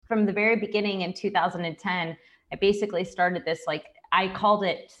from the very beginning in 2010, I basically started this, like, I called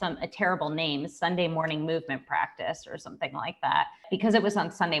it a terrible name, Sunday morning movement practice or something like that, because it was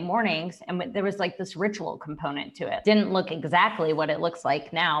on Sunday mornings and there was like this ritual component to it. Didn't look exactly what it looks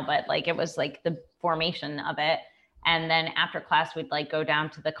like now, but like it was like the formation of it. And then after class, we'd like go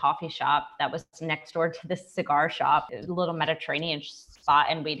down to the coffee shop that was next door to the cigar shop, a little Mediterranean spot,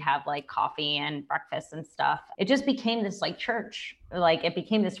 and we'd have like coffee and breakfast and stuff. It just became this like church, like it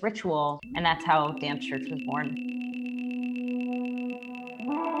became this ritual, and that's how Dance Church was born.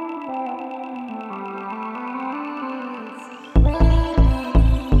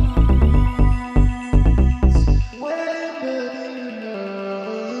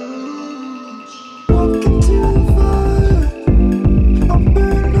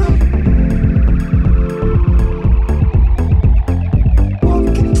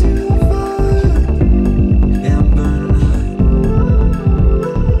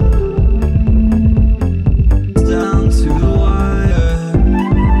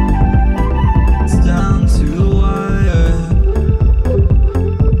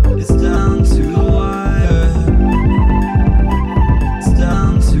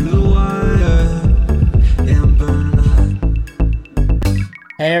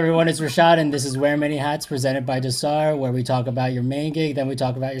 It's Rashad, and this is Wear Many Hats, presented by Desar, where we talk about your main gig, then we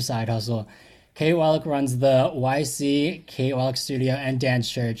talk about your side hustle. Kate Wallach runs the YC, Kate Wallach Studio, and Dance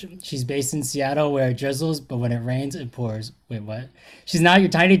Church. She's based in Seattle, where it drizzles, but when it rains, it pours. Wait, what? She's not your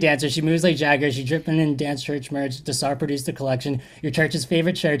tiny dancer. She moves like Jagger. She dripping in Dance Church merch. Desar produced the collection. Your church's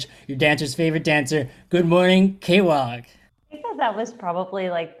favorite church. Your dancer's favorite dancer. Good morning, Kate Wallach. I think that was probably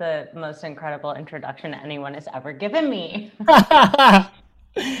like the most incredible introduction anyone has ever given me.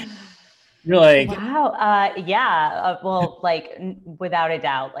 You're like, wow. Well, like without a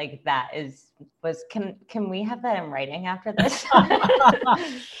doubt, like that can we have that in writing after this?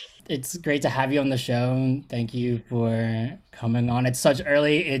 It's great to have you on the show. Thank you for coming on.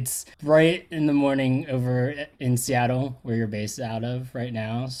 It's bright in the morning over in Seattle, where you're based out of right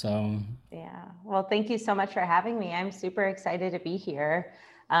now. So yeah, well, thank you so much for having me. I'm super excited to be here.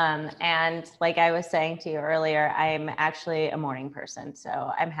 And like I was saying to you earlier, I'm actually a morning person,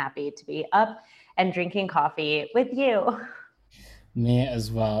 so I'm happy to be up and drinking coffee with you. Me as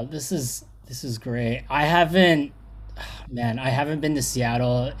well. This is great. I haven't been to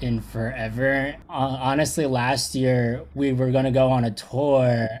Seattle in forever. Honestly, last year we were going to go on a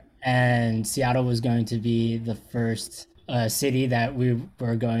tour, and Seattle was going to be the first city that we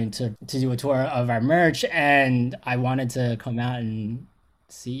were going to do a tour of our merch, and I wanted to come out and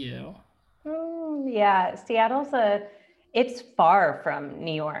see you. Yeah, it's far from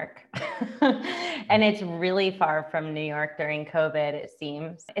New York. And it's really far from New York during COVID, it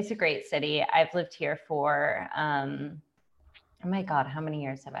seems. It's a great city. I've lived here for, oh my God, how many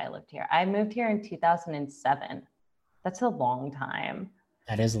years have I lived here? I moved here in 2007. That's a long time.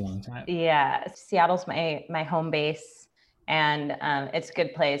 That is a long time. Yeah, Seattle's my home base. And it's a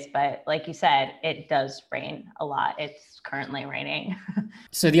good place, but like you said, it does rain a lot. It's currently raining.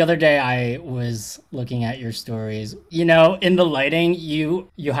 So the other day I was looking at your stories. You know, in the lighting, you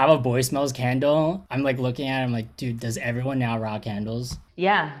have a Boy Smells candle. I'm like looking at it, I'm like, dude, does everyone now rock candles?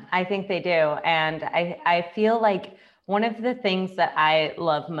 Yeah, I think they do. And I feel like one of the things that I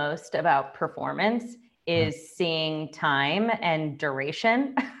love most about performance is seeing time and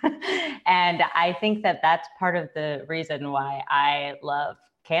duration. And I think that that's part of the reason why I love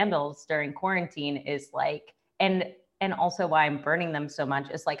candles during quarantine is like, and also why I'm burning them so much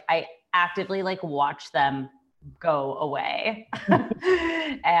is like, I actively like watch them go away.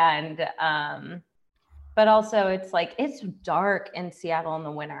 And, but also it's like, it's dark in Seattle in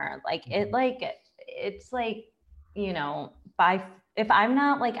the winter. It's like, you know, if I'm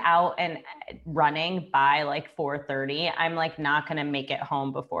not like out and running by like 4:30, I'm like not going to make it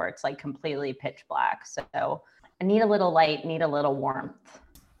home before it's like completely pitch black. So I need a little light, need a little warmth.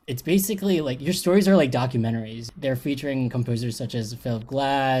 It's basically like your stories are like documentaries. They're featuring composers such as Philip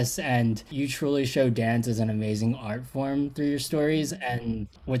Glass, and you truly show dance as an amazing art form through your stories. And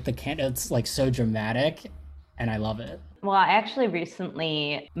with the candle, it's like so dramatic, and I love it. Well, I actually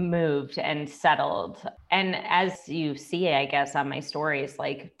recently moved and settled. And as you see, I guess, on my stories,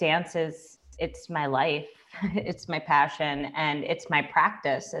 like dance it's my life, it's my passion, and it's my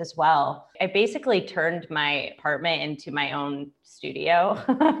practice as well. I basically turned my apartment into my own studio.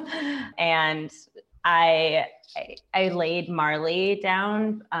 And I laid Marley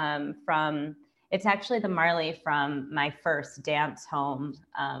down it's actually the Marley from my first dance home,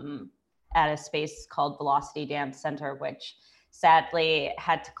 at a space called Velocity Dance Center, which sadly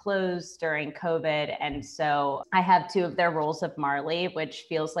had to close during COVID. And so I have two of their rolls of Marley, which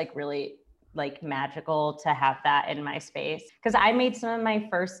feels like really like magical to have that in my space. Because I made some of my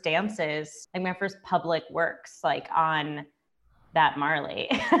first dances, like my first public works, like on that Marley.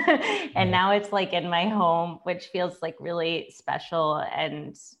 And now it's like in my home, which feels like really special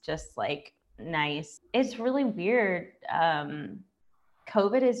and just like nice. It's really weird.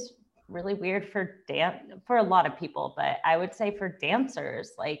 COVID is really weird for for a lot of people, but I would say for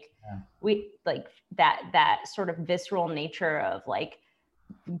dancers, like we like that sort of visceral nature of like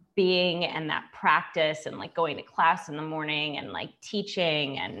being and that practice and like going to class in the morning and like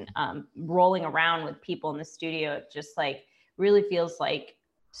teaching and rolling around with people in the studio. It just like really feels like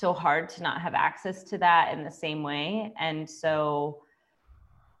so hard to not have access to that in the same way. And so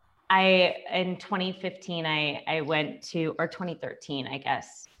in 2015, I went to, or 2013, I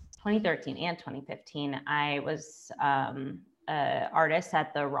guess, 2013 and 2015, I was an artist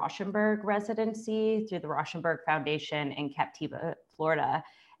at the Rauschenberg residency through the Rauschenberg Foundation in Captiva, Florida.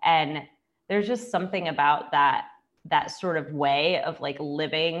 And there's just something about that sort of way of like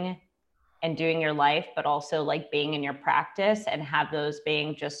living and doing your life, but also like being in your practice and have those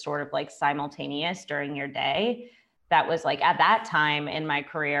being just sort of like simultaneous during your day. That was like, at that time in my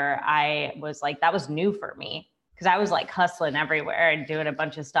career, I was like, that was new for me because I was like hustling everywhere and doing a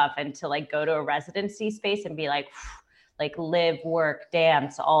bunch of stuff. And to like go to a residency space and be like live, work,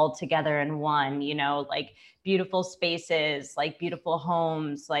 dance all together in one, you know, like beautiful spaces, like beautiful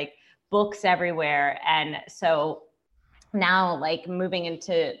homes, like books everywhere. And so now like moving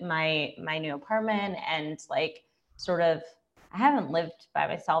into my new apartment and like sort of, I haven't lived by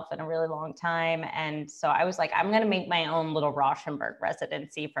myself in a really long time. And so I was like, I'm going to make my own little Rauschenberg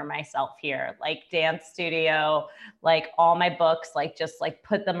residency for myself here, like dance studio, like all my books, like just like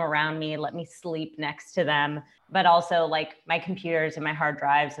put them around me, let me sleep next to them, but also like my computers and my hard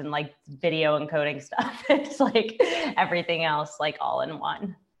drives and like video encoding stuff. It's like everything else, like all in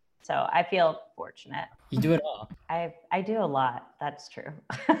one. So I feel fortunate. You do it all. I do a lot. That's true.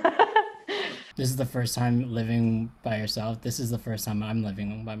 This is the first time living by yourself. This is the first time I'm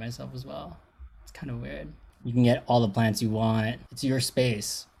living by myself as well. It's kind of weird. You can get all the plants you want. It's your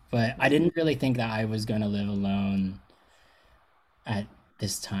space. But I didn't really think that I was going to live alone at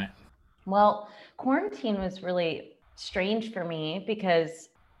this time. Well, quarantine was really strange for me because,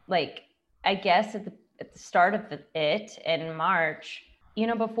 like, I guess at the start of it in March, you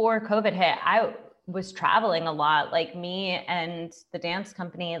know, before COVID hit, I was traveling a lot. Like me and the dance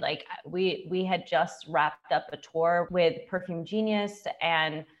company, like we had just wrapped up a tour with Perfume Genius,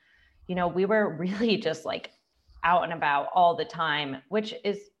 and you know, we were really just like out and about all the time, which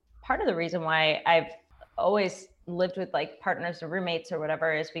is part of the reason why I've always lived with like partners or roommates or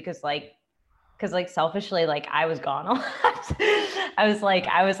whatever, is because selfishly, like I was gone a lot. I was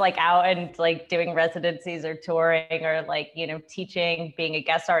like out and like doing residencies or touring or like, you know, teaching, being a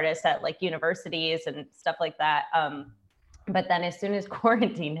guest artist at like universities and stuff like that. But then as soon as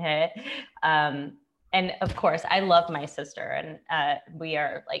quarantine hit, and of course I love my sister, and we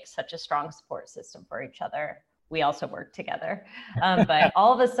are like such a strong support system for each other. We also work together. But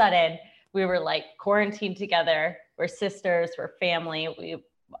all of a sudden we were like quarantined together. We're sisters, we're family. We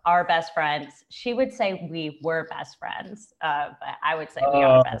are best friends. She would say we were best friends, but I would say we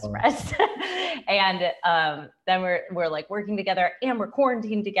are best friends. And then we're like working together, and we're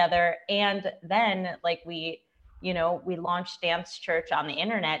quarantined together. And then like we launched Dance Church on the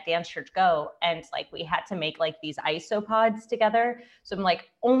internet, Dance Church Go, and like we had to make like these isopods together. So I'm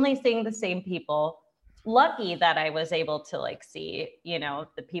like only seeing the same people. Lucky that I was able to like see, you know,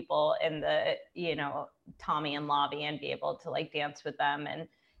 the people in the, you know, Tommy and Lobby, and be able to like dance with them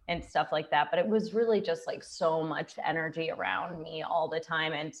and stuff like that. But it was really just like so much energy around me all the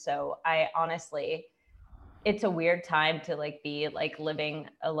time. And so I honestly, it's a weird time to like be like living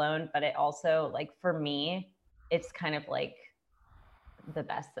alone, but it also, like for me, it's kind of like the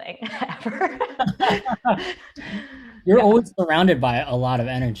best thing ever. You're always surrounded by a lot of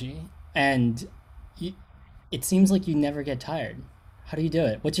energy, and it seems like you never get tired. How do you do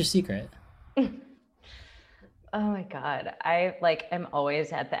it? What's your secret? Oh my God. I like am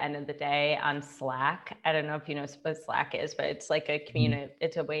always at the end of the day on Slack. I don't know if you know what Slack is, but it's like a community,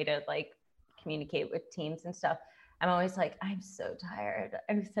 it's a way to like communicate with teams and stuff. I'm always like, I'm so tired.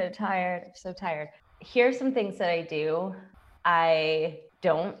 I'm so tired. I'm so tired. Here's some things that I do. I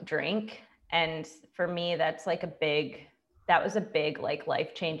don't drink. And for me, that was a big like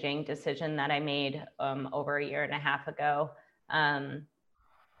life-changing decision that I made over a year and a half ago.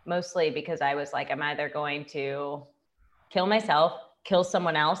 Mostly because I was like, I'm either going to kill myself kill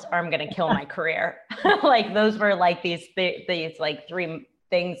someone else or I'm going to kill my career. Like those were like these like three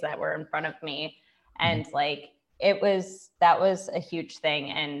things that were in front of me. And like, that was a huge thing.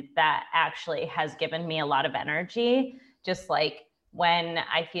 And that actually has given me a lot of energy. Just like when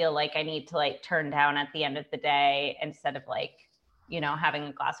I feel like I need to like turn down at the end of the day, instead of like, having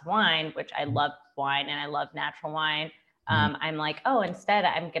a glass of wine, which I love wine and I love natural wine. I'm like, oh, instead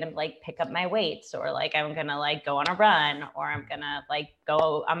I'm going to like pick up my weights, or like, I'm going to like go on a run, or I'm going to like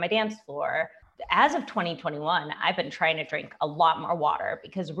go on my dance floor. As of 2021, I've been trying to drink a lot more water,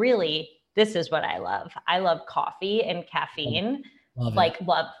 because really this is what I love. I love coffee and caffeine,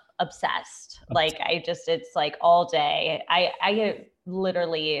 love obsessed. Like it's like all day. I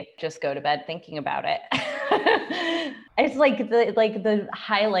literally just go to bed thinking about it. It's like the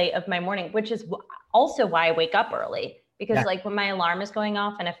highlight of my morning, which is also why I wake up early, because like when my alarm is going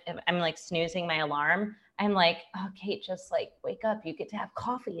off and if I'm like snoozing my alarm, I'm like, oh, Kate, just like wake up. You get to have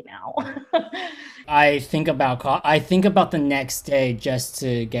coffee now. I think about the next day just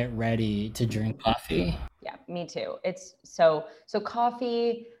to get ready to drink coffee. Yeah, me too. It's so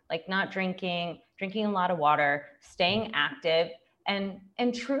coffee, like not drinking a lot of water, staying active,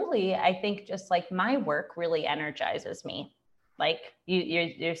 and truly, I think just like my work really energizes me. Like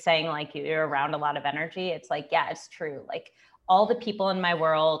you're saying like you're around a lot of energy. It's like, yeah, it's true. Like all the people in my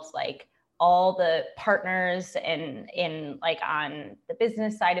world, like all the partners in like on the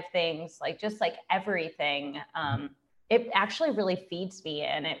business side of things, like just like everything, it actually really feeds me,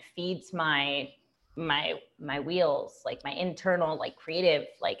 and it feeds my wheels, like my internal like creative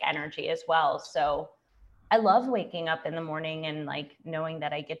like energy as well. So I love waking up in the morning and like knowing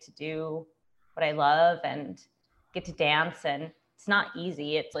that I get to do what I love and get to dance. And it's not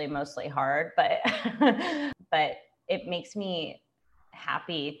easy, it's like mostly hard, but but it makes me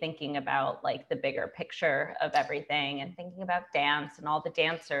happy thinking about like the bigger picture of everything, and thinking about dance and all the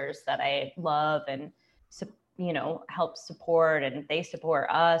dancers that I love and help support, and they support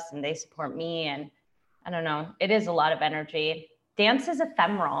us and they support me. And I don't know, it is a lot of energy. Dance is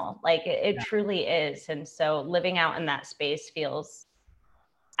ephemeral, like it truly is. And so living out in that space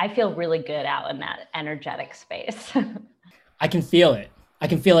I feel really good out in that energetic space. I can feel it. I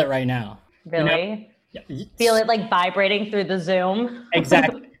can feel it right now. Really? Feel it like vibrating through the Zoom?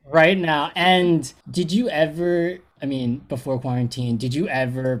 Exactly. Right now. And did you ever, I mean, before quarantine, did you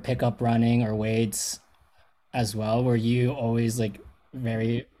ever pick up running or weights as well? Were you always like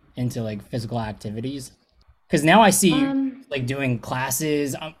very into like physical activities? Because now I see you like doing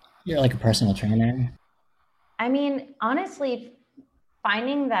classes. You're like a personal trainer. I mean, honestly,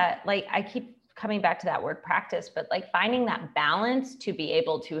 finding that, like, I keep coming back to that word practice, but like finding that balance to be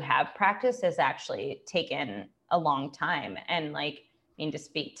able to have practice has actually taken a long time. And like, I mean, to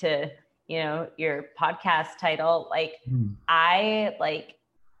speak to, your podcast title, like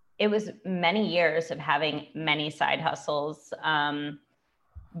it was many years of having many side hustles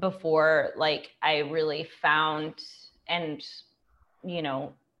before like I really found and,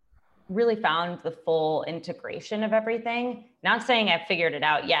 really found the full integration of everything. Not saying I've figured it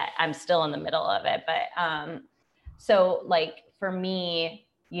out yet. I'm still in the middle of it. But so like for me,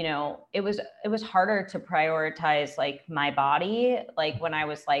 it was harder to prioritize like my body, like when I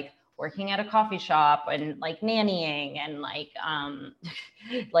was like working at a coffee shop and like nannying and like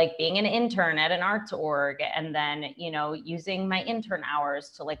like being an intern at an arts org, and then using my intern hours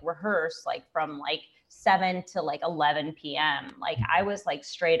to like rehearse like from like 7 to like 11 p.m. Like I was like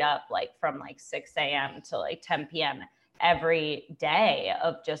straight up like from like 6 a.m. to like 10 p.m. every day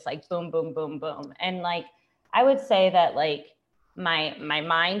of just like boom, boom, boom, boom. And like I would say that like my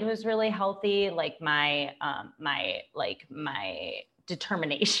mind was really healthy. Like my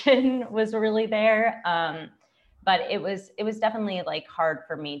determination was really there. But it was definitely like hard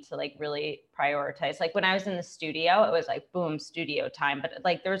for me to like really prioritize. Like when I was in the studio, it was like boom, studio time. But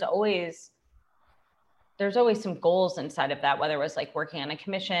like there's always some goals inside of that, whether it was like working on a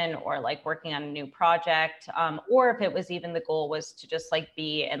commission or like working on a new project, or if it was even the goal was to just like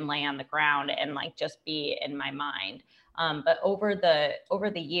be and lay on the ground and like just be in my mind. But over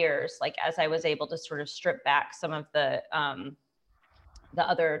the years, like as I was able to sort of strip back some of the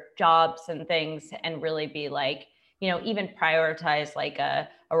other jobs and things and really be like, even prioritize like a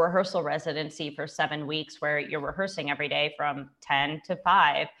rehearsal residency for 7 weeks where you're rehearsing every day from 10 to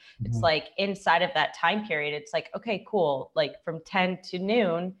 5. Mm-hmm. It's like inside of that time period, it's like, okay, cool. Like from 10 to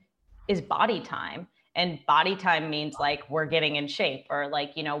noon is body time. And body time means like we're getting in shape, or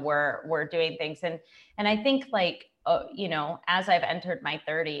like, we're doing things. And I think like, as I've entered my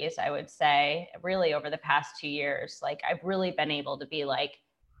 30s, I would say really over the past 2 years, like I've really been able to be like,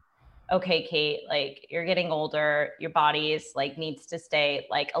 okay, Kate, like you're getting older, your body is like needs to stay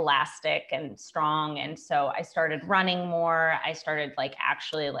like elastic and strong. And so I started running more. I started like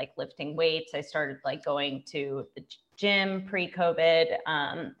actually like lifting weights. I started like going to the gym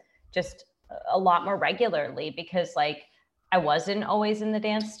pre-COVID, just a lot more regularly because like I wasn't always in the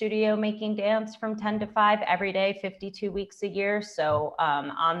dance studio making dance from 10 to 5 every day, 52 weeks a year. So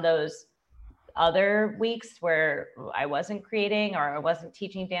on those other weeks where I wasn't creating or I wasn't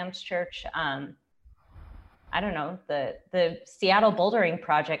teaching dance church, I don't know, the Seattle Bouldering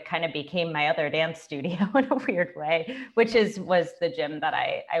Project kind of became my other dance studio in a weird way, which was the gym that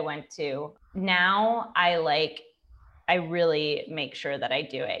I went to. Now I really make sure that I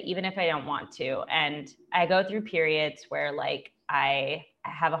do it, even if I don't want to. And I go through periods where like I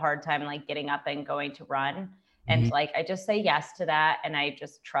have a hard time like getting up and going to run. And like I just say yes to that and I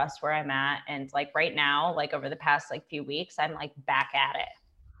just trust where I'm at. And like right now, like over the past like few weeks, I'm like back at it.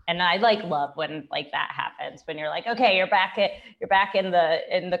 And I like love when like that happens, when you're like, okay, you're back in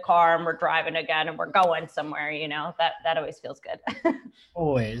the car and we're driving again and we're going somewhere, you know, that always feels good.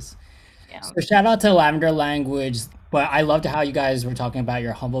 Always. Yeah. So shout out to Lavender Language, but I loved how you guys were talking about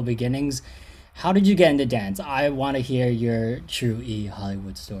your humble beginnings. How did you get into dance? I want to hear your true E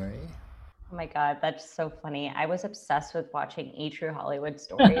Hollywood story. Oh my God, that's so funny. I was obsessed with watching E! True Hollywood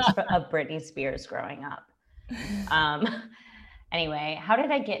Stories of Britney Spears growing up. Um, anyway, how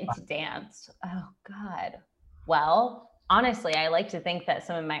did I get into dance? Oh God. Well, honestly, I like to think that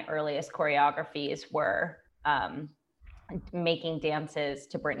some of my earliest choreographies were making dances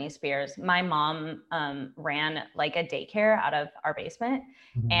to Britney Spears. My mom ran like a daycare out of our basement,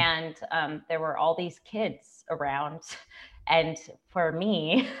 Mhm. and there were all these kids around. And for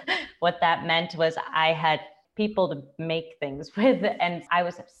me, what that meant was I had people to make things with, and I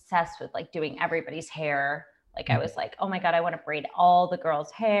was obsessed with like doing everybody's hair. Like I was like, oh my God, I want to braid all the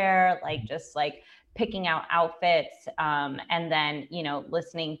girls' hair, like just like picking out outfits, and then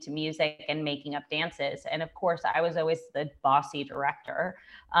listening to music and making up dances. And of course I was always the bossy director,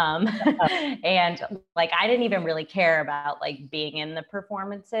 and like I didn't even really care about like being in the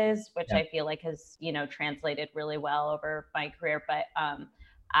performances, which Yeah. I feel like has translated really well over my career. But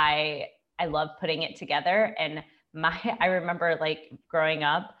I love putting it together. And I remember like growing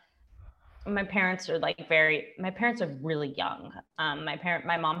up, my parents are really young.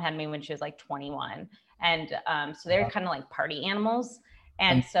 My mom had me when she was like 21. And so they're kind of like party animals.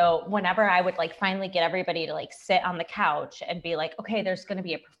 And so whenever I would like finally get everybody to like sit on the couch and be like, okay, there's going to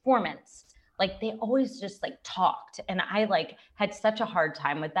be a performance, like they always just like talked. And I like had such a hard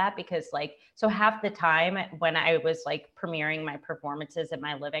time with that because like, so half the time when I was like premiering my performances in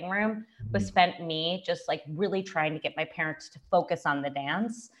my living room was spent me just like really trying to get my parents to focus on the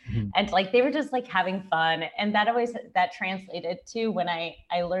dance. And like they were just like having fun. And that translated to when I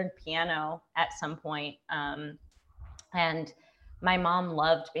learned piano at some point. And my mom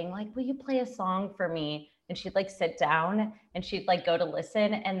loved being like, will you play a song for me? And she'd like sit down and she'd like go to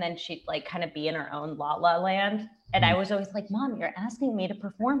listen, and then she'd like kind of be in her own la la land. And I was always like, Mom, you're asking me to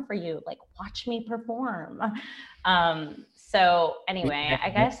perform for you. Like, watch me perform. So anyway, I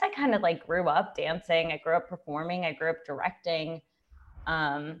guess I kind of like grew up dancing. I grew up performing. I grew up directing.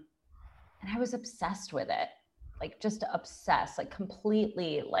 And I was obsessed with it. Like just obsessed, like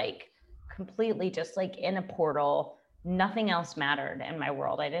completely just like in a portal. Nothing else mattered in my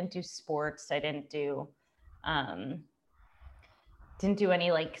world. I didn't do sports. I didn't do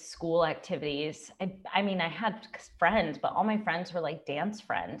any like school activities. I mean, I had friends, but all my friends were like dance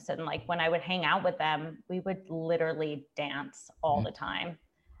friends. And like when I would hang out with them, we would literally dance all the time.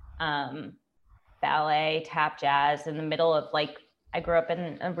 Ballet, tap, jazz, in the middle of like, I grew up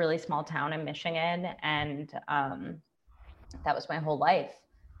in a really small town in Michigan, and that was my whole life.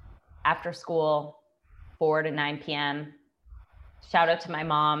 After school, 4 to 9 p.m. Shout out to my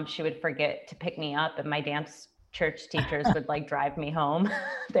mom. She would forget to pick me up, and my dance church teachers would like drive me home.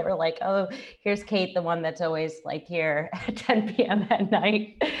 They were like, oh, here's Kate, the one that's always like here at 10 p.m. at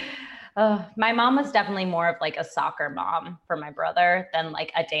night. My mom was definitely more of like a soccer mom for my brother than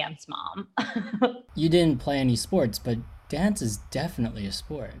like a dance mom. You didn't play any sports, but dance is definitely a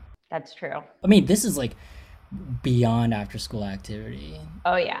sport. That's true. I mean, this is like beyond after school activity.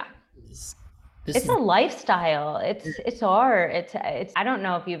 Oh yeah. It's a lifestyle. It's art. It's I don't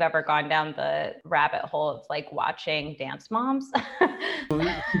know if you've ever gone down the rabbit hole of like watching Dance Moms. You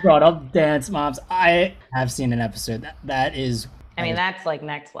brought up Dance Moms. I have seen an episode that is. I mean, that's like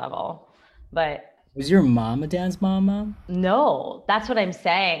next level. But Was your mom a dance mom? No, that's what I'm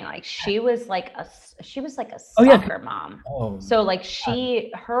saying. Like she was like a Oh yeah. soccer mom. Oh, So like God.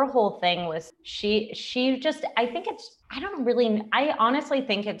 her whole thing was she just I think it's I don't really I honestly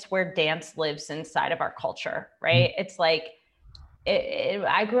think it's where dance lives inside of our culture, right? It's like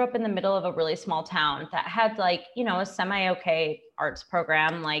I grew up in the middle of a really small town that had like, you know, a semi okay arts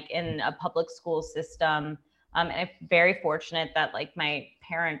program, like in a public school system. And I'm very fortunate that like my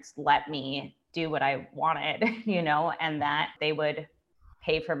parents let me do what I wanted, you know, and that they would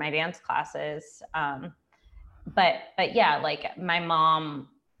pay for my dance classes. But yeah, like my mom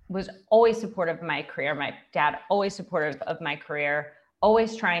was always supportive of my career. My dad always supportive of my career,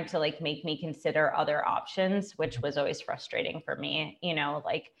 always trying to like make me consider other options, which was always frustrating for me. You know,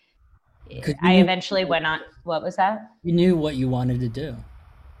 like Because I eventually went on. What was that? you knew what you wanted to do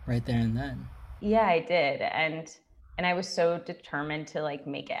right there and then. Yeah, I did, and I was so determined to like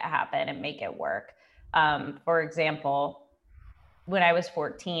make it happen and make it work. For example, when I was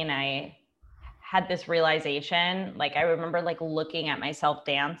 14, I had this realization. Like I remember like looking at myself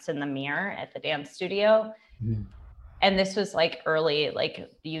dance in the mirror at the dance studio. Mhm. And this was like early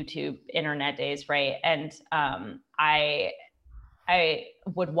like YouTube internet days, right? And I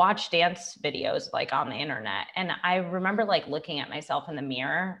would watch dance videos like on the internet. And I remember like looking at myself in the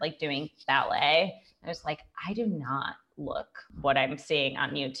mirror, like doing ballet. I was like, I do not look what I'm seeing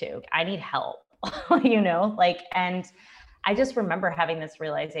on YouTube. I need help, you know, like, and I just remember having this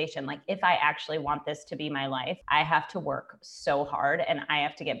realization like, if I actually want this to be my life, I have to work so hard and I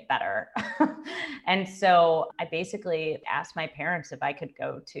have to get better. And so I basically asked my parents if I could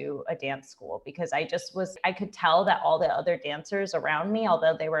go to a dance school because I could tell that all the other dancers around me,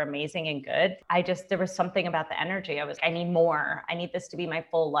 although they were amazing and good, there was something about the energy. I need more. I need this to be my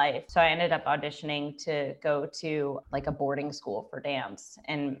full life. So I ended up auditioning to go to like a boarding school for dance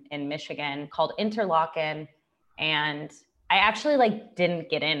in Michigan called Interlochen. And I actually like didn't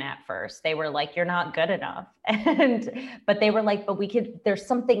get in at first. They were like, you're not good enough. But they were like, but there's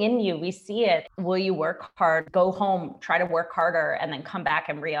something in you. We see it. Will you work hard? Go home, try to work harder, and then come back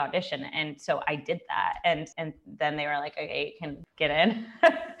and re-audition. And so I did that. And then they were like, okay, you can get in.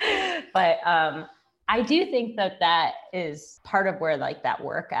 But I do think that that is part of where like that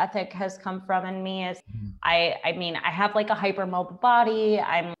work ethic has come from in me is I mean, I have like a hypermobile body.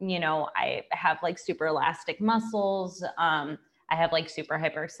 I have like super elastic muscles. I have like super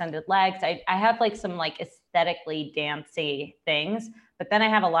hyperextended legs. I have like some like aesthetically dancey things, but then I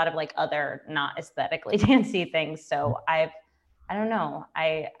have a lot of like other not aesthetically dancey things. So I don't know.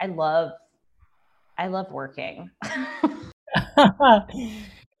 I love working.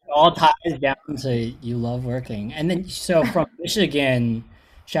 All ties down to you love working. And then so from Michigan,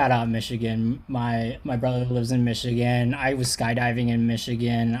 shout out Michigan. My brother lives in Michigan. I was skydiving in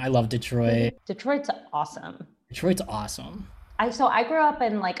Michigan. I love Detroit. Detroit's awesome. Detroit's awesome. I grew up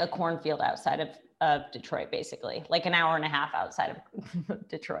in like a cornfield outside of Detroit, basically, like an hour and a half outside of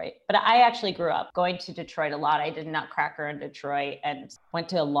Detroit. But I actually grew up going to Detroit a lot. I did Nutcracker in Detroit and went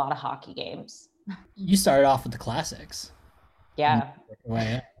to a lot of hockey games. You started off with the classics. And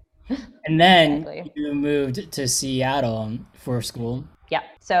Yeah, and then exactly. you moved to Seattle for school. Yeah.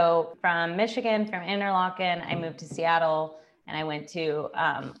 So from Michigan, from Interlochen, I moved to Seattle and I went to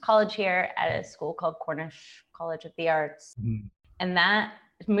college here at a school called Cornish College of the Arts. Mhm. And that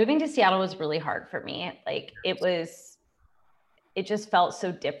moving to Seattle was really hard for me. Like it just felt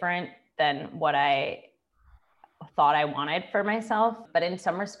so different than what I thought I wanted for myself. But in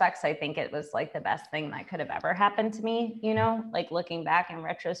some respects, I think it was like the best thing that could have ever happened to me, you know, like looking back in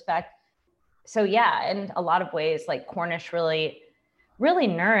retrospect. So yeah, in a lot of ways, like Cornish really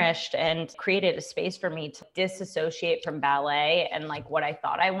nourished and created a space for me to disassociate from ballet and like what I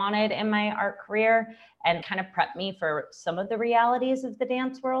thought I wanted in my art career and kind of prep me for some of the realities of the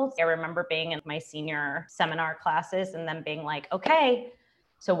dance world. I remember being in my senior seminar classes and then being like, okay,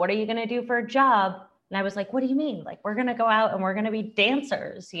 so what are you going to do for a job? And I was like, what do you mean? Like, we're going to go out and we're going to be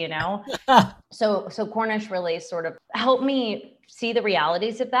dancers, you know? So Cornish really sort of helped me see the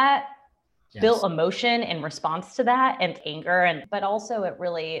realities of that, Yes. built emotion in response to that and anger, and but also it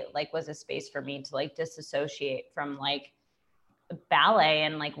really like was a space for me to like disassociate from like ballet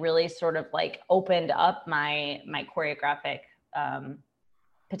and like really sort of like opened up my choreographic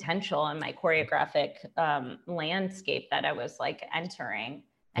potential and my choreographic landscape that I was like entering.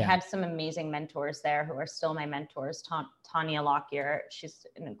 I Yeah. had some amazing mentors there who are still my mentors. Tanya Lockyer, she's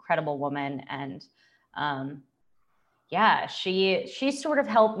an incredible woman, and yeah, she sort of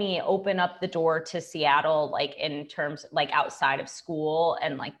helped me open up the door to Seattle, like in terms like outside of school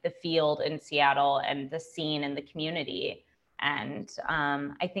and like the field in Seattle and the scene and the community. And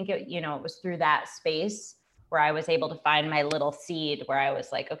I think it, it was through that space where I was able to find my little seed where I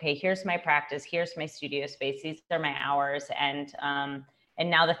was like, okay, here's my practice, here's my studio space, these are my hours. And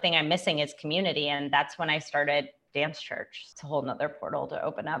now the thing I'm missing is community. And that's when I started Dance Church. It's a whole nother portal to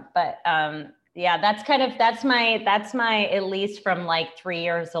open up. But yeah, that's my, at least from like 3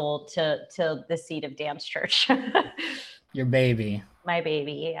 years old to the seed of Dance Church. Your baby. My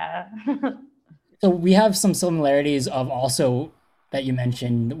baby, yeah. So we have some similarities of also that you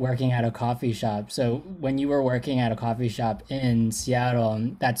mentioned working at a coffee shop. So when you were working at a coffee shop in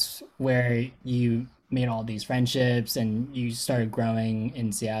Seattle, that's where you made all these friendships and you started growing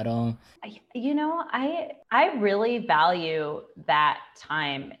in Seattle. I really value that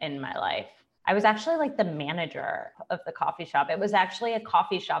time in my life. I was actually like the manager of the coffee shop. It was actually a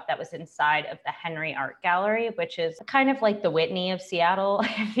coffee shop that was inside of the Henry Art Gallery, which is kind of like the Whitney of Seattle,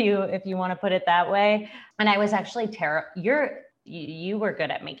 if you want to put it that way. And I was actually you were good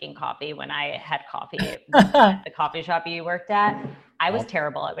at making coffee when I had coffee at the coffee shop you worked at. I was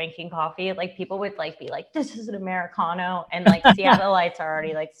terrible at making coffee. Like people would like be like, this is an Americano. And like Seattleites are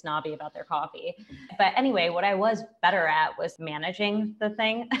already like snobby about their coffee. But anyway, what I was better at was managing the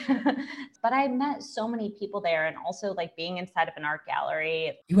thing. But I met so many people there, and also like being inside of an art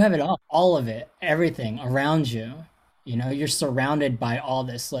gallery. You have it all of it, everything around you. You know, you're surrounded by all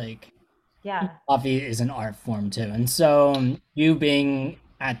this, like, Yeah. coffee is an art form too. And so you being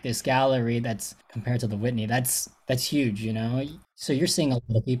at this gallery that's compared to the Whitney, that's huge, you know? So you're seeing a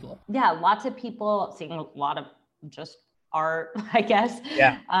lot of people. Yeah, lots of people, seeing a lot of just art, I guess.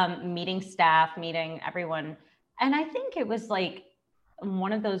 Yeah. Meeting staff, meeting everyone. And I think it was like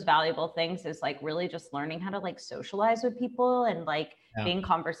one of those valuable things is like really just learning how to like socialize with people and like being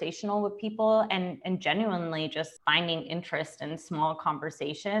conversational with people and genuinely just finding interest in small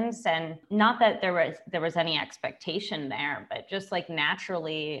conversations. And not that there was any expectation there, but just like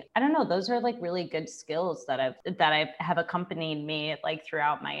naturally, I don't know, those are like really good skills that have accompanied me like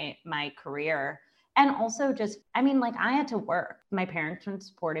throughout my career. And also just, I mean, like I had to work. My parents weren't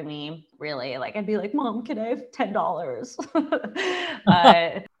supporting me really. Like I'd be like, Mom, can I have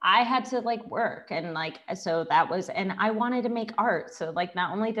 $10? I had to like work, and like, so that was, and I wanted to make art. So like,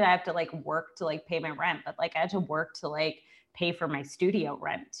 not only did I have to like work to like pay my rent, but like I had to work to like pay for my studio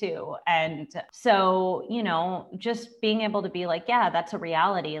rent too. And so, just being able to be like, yeah, that's a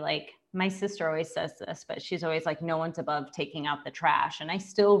reality. Like my sister always says this, but she's always like, no one's above taking out the trash. And I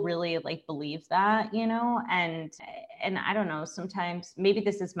still really like believe that, and I don't know, sometimes maybe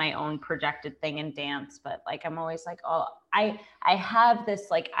this is my own projected thing in dance, but like, I'm always like, oh, I have this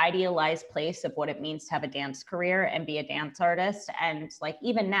like idealized place of what it means to have a dance career and be a dance artist. And like,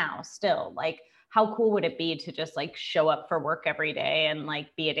 even now still, like, how cool would it be to just like show up for work every day and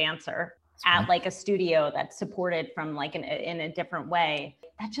like be a dancer at like a studio that's supported from like in a different way?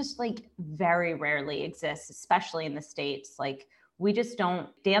 That just like very rarely exists, especially in the States. Like we just don't,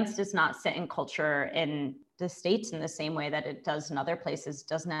 dance does not sit in culture in the States in the same way that it does in other places. It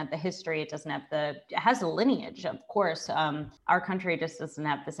doesn't have the history. It has a lineage, of course. Our country just doesn't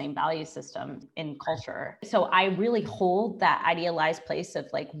have the same value system in culture. So I really hold that idealized place of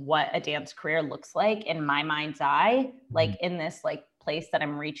like what a dance career looks like in my mind's eye, like in this like place that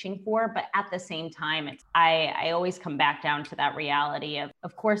I'm reaching for. But at the same time, I always come back down to that reality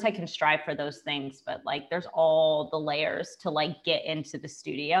of course I can strive for those things, but like there's all the layers to like get into the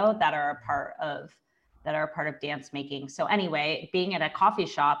studio that are a part of dance making. So anyway, being at a coffee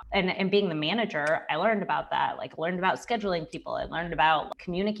shop and being the manager, I learned about that. Like learned about scheduling people. I learned about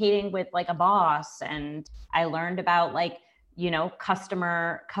communicating with like a boss, and I learned about like,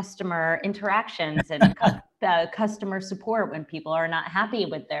 customer interactions and customer support when people are not happy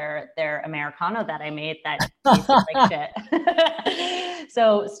with their Americano that I made that tasted like shit.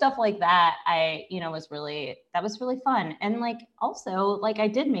 So stuff like that, that was really fun. And like, also like I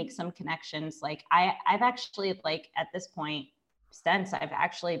did make some connections. Like I've actually like at this point, since I've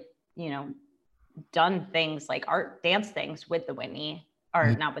actually, done things like art dance things with the Whitney.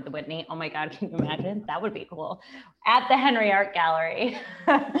 Or not with the Whitney. Oh my God, can you imagine? That would be cool. At the Henry Art Gallery.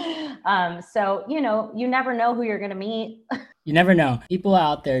 So, you never know who you're going to meet. You never know. People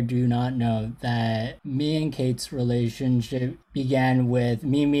out there do not know that me and Kate's relationship began with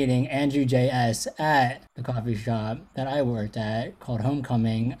me meeting Andrew J.S. at the coffee shop that I worked at called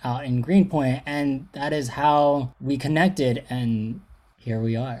Homecoming out in Greenpoint. And that is how we connected. And here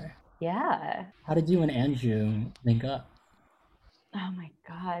we are. Yeah. How did you and Andrew link up? Oh my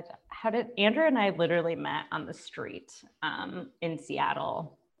God. Andrew and I literally met on the street in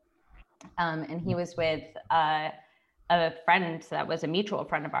Seattle. And he was with a friend that was a mutual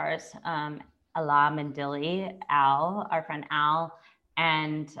friend of ours. Ala Mendili, Al, our friend Al,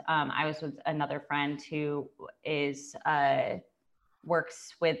 and I was with another friend who is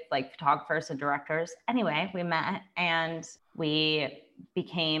works with like photographers and directors. Anyway, we met and we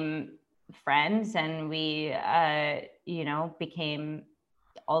became friends, and we became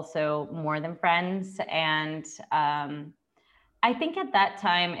also more than friends. And I think at that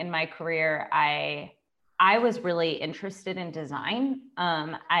time in my career, I was really interested in design.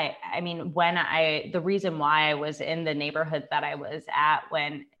 I mean, the reason why I was in the neighborhood that I was at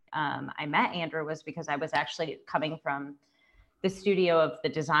when I met Andrew was because I was actually coming from the studio of the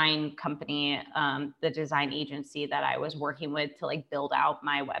design company, the design agency that I was working with to like build out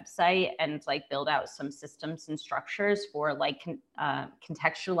my website and like build out some systems and structures for like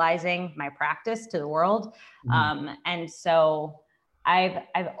contextualizing my practice to the world. And so I've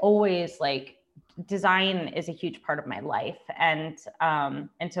always like, design is a huge part of my life. And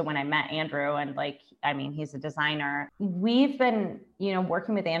so when I met Andrew, and like, I mean, he's a designer, we've been,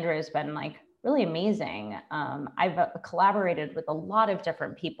 working with Andrew has been like really amazing. I've collaborated with a lot of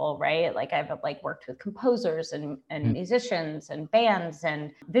different people, right? Like I've like worked with composers and musicians and bands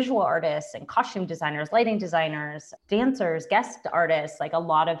and visual artists and costume designers, lighting designers, dancers, guest artists, like a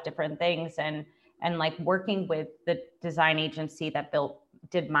lot of different things. And like working with the design agency that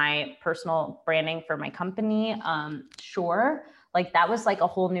did my personal branding for my company, Shure, like that was like a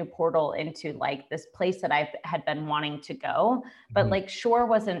whole new portal into like this place that I had been wanting to go. But like Shure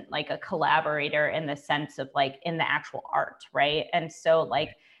wasn't like a collaborator in the sense of like in the actual art, right? And so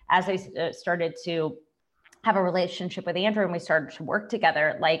like as I started to have a relationship with Andrew and we started to work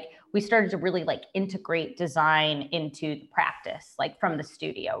together, like we started to really like integrate design into the practice, like from the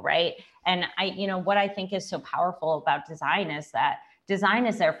studio, right? And what I think is so powerful about design is that design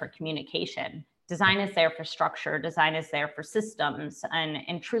is there for communication. Design is there for structure. Design is there for systems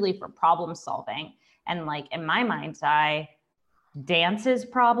and truly for problem solving. And like in my mind's eye, dance's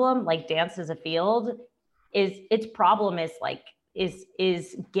problem, like dance as a field, is its problem is like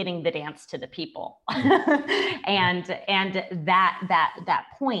is getting the dance to the people. and that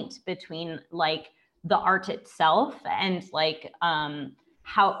point between like the art itself and like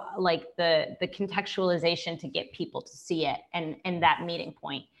how like the contextualization to get people to see it and that meeting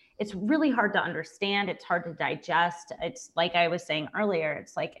point, it's really hard to understand. It's hard to digest. It's like I was saying earlier,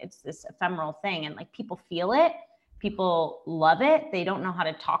 it's like it's this ephemeral thing, and like people feel it, people love it, they don't know how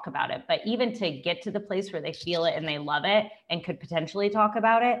to talk about it. But even to get to the place where they feel it and they love it and could potentially talk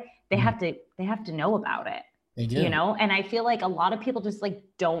about it, they have to know about it. They do. And I feel like a lot of people just like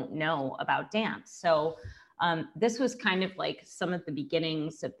don't know about dance. So this was kind of like some of the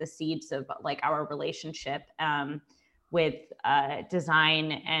beginnings of the seeds of like our relationship with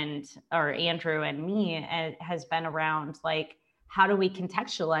design, and or Andrew and me, has been around like, how do we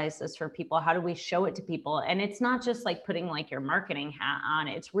contextualize this for people? How do we show it to people? And it's not just like putting like your marketing hat on.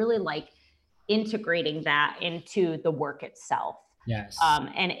 It's really like integrating that into the work itself. Yes.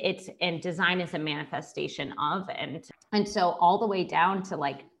 And design is a manifestation of, and so all the way down to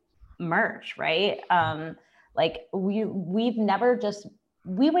like merch, right? Like we've never just,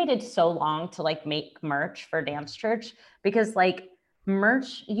 we waited so long to like make merch for Dance Church, because like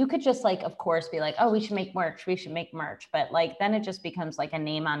merch, you could just like, of course, be like, oh, we should make merch. But like, then it just becomes like a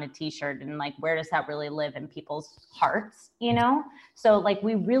name on a t-shirt. And like, where does that really live in people's hearts, So like,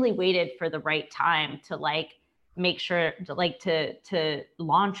 we really waited for the right time to like, make sure to like, to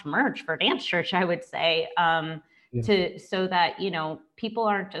launch merch for Dance Church, I would say, so that, people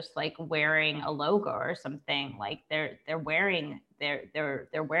aren't just like wearing a logo or something, like they're wearing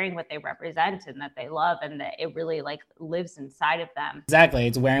what they represent and that they love, and that it really like lives inside of them. Exactly.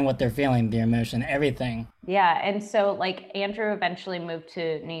 It's wearing what they're feeling, their emotion, everything. Yeah. And so like Andrew eventually moved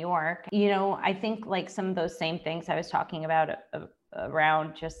to New York. I think like some of those same things I was talking about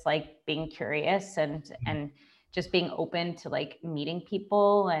around just like being curious and just being open to like meeting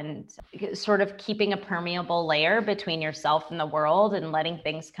people and sort of keeping a permeable layer between yourself and the world and letting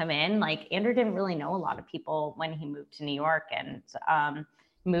things come in. Like Andrew didn't really know a lot of people when he moved to New York and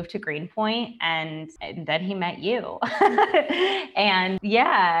moved to Greenpoint, and then he met you. And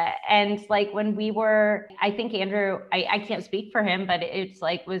yeah, and like when we were, I think Andrew, I can't speak for him, but it's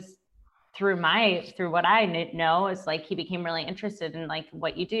like was through what I know, is like he became really interested in like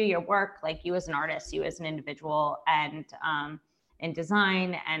what you do, your work, like you as an artist, you as an individual, and in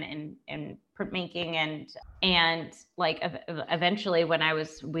design and in printmaking, and like eventually when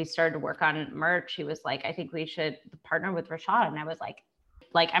we started to work on merch, he was like, I think we should partner with Rashad. And I was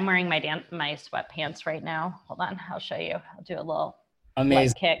like I'm wearing my sweatpants right now. Hold on, I'll show you. I'll do a little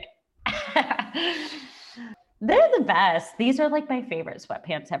amazing kick. They're the best. These are like my favorite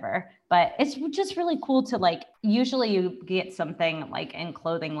sweatpants ever. But it's just really cool to like, usually you get something like in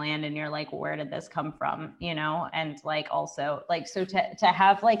clothing land and you're like, where did this come from? You know? And like also like, so to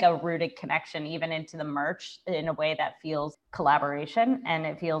have like a rooted connection even into the merch in a way that feels collaboration and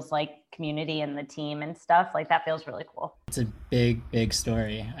it feels like community and the team and stuff, like that feels really cool. It's a big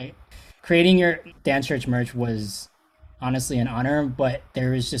story. Creating your Dance Church merch was honestly an honor, but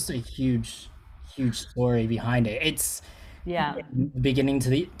there is just a huge story behind it. It's Yeah. beginning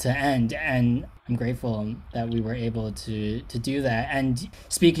to end, and I'm grateful that we were able to do that. And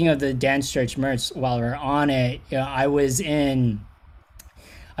speaking of the Dance Church merch, while we're on it, you know, I was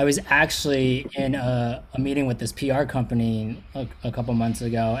actually in a meeting with this PR company a couple months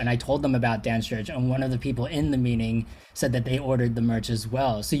ago, and I told them about Dance Church, and one of the people in the meeting said that they ordered the merch as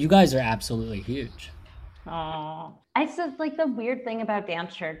well. So you guys are absolutely huge. Oh, I said like the weird thing about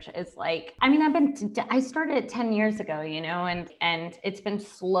Dance Church is like, I mean, I started it 10 years ago, you know, and it's been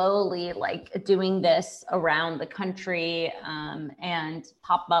slowly like doing this around the country, and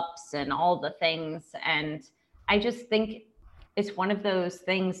pop-ups and all the things. And I just think it's one of those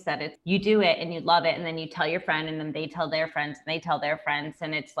things that it's, you do it and you love it. And then you tell your friend and then they tell their friends and they tell their friends.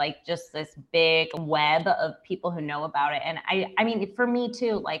 And it's like just this big web of people who know about it. And I mean, for me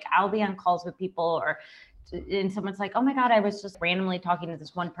too, like I'll be on calls with people or and someone's like, oh my God, I was just randomly talking to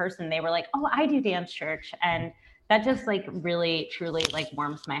this one person. They were like, oh, I do Dance Church. And that just like really, truly like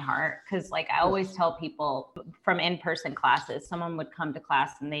warms my heart. Cause like I always tell people from in-person classes, someone would come to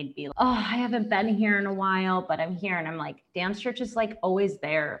class and they'd be like, oh, I haven't been here in a while, but I'm here. And I'm like, Dance Church is like always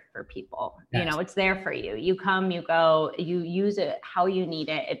there for people. Yes. You know, it's there for you. You come, you go, you use it how you need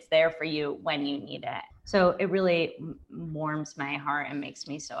it. It's there for you when you need it. So it really warms my heart and makes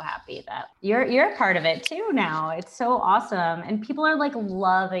me so happy that you're a part of it too now. It's so awesome. And people are like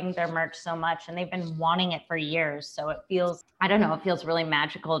loving their merch so much and they've been wanting it for years. So it feels, I don't know, it feels really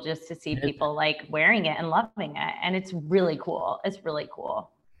magical just to see people like wearing it and loving it. And it's really cool. It's really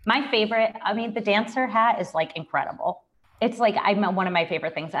cool. My favorite, I mean, the dancer hat is like incredible. It's like one of my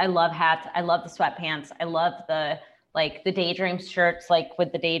favorite things. I love hats. I love the sweatpants. I love the like the Daydream shirts, like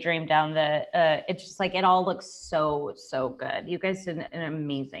with the Daydream down the, it's just like, it all looks so, so good. You guys did an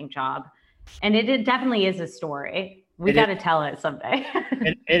amazing job. And it definitely is a story. We got to tell it someday.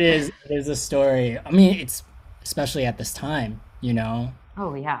 It is a story. I mean, it's especially at this time, you know,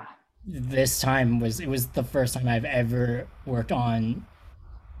 Oh yeah. this time it was the first time I've ever worked on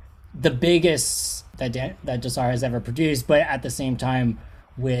the biggest that Jasara has ever produced, but at the same time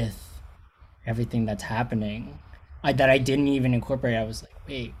with everything that's happening, that I didn't even incorporate. I was like,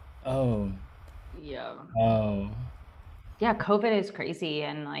 wait, oh, Yeah. oh, Yeah, COVID is crazy.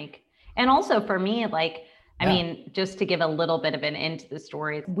 And like, and also for me, like, I yeah, mean, just to give a little bit of an into the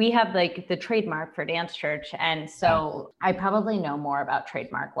story, we have like the trademark for Dance Church. And yeah, so I probably know more about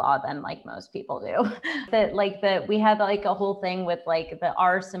trademark law than like most people do. That like we had like a whole thing with like the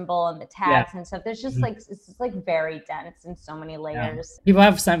R symbol and the yeah, tags and stuff. There's just mhm, like, it's just like very dense and so many yeah. layers. People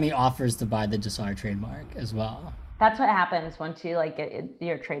have sent me offers to buy the Jasara trademark as well. That's what happens once you like get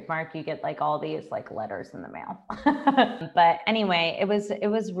your trademark, you get like all these like letters in the mail. But anyway, it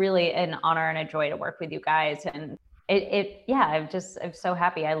was really an honor and a joy to work with you guys. And yeah, I'm so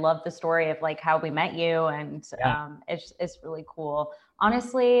happy. I love the story of like how we met you, and Yeah. it's really cool.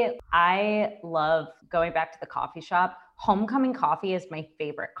 Honestly, I love going back to the coffee shop. Homecoming coffee is my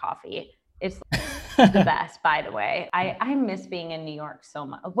favorite coffee. It's the best, by the way. I miss being in New York so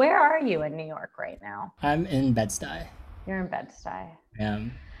much. Where are you in New York right now? I'm in Bed-Stuy. You're in Bed-Stuy. Yeah.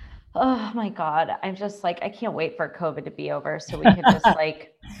 Oh my God. I'm just like, I can't wait for COVID to be over so we can just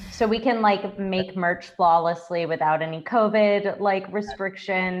like, so we can like make merch flawlessly without any COVID like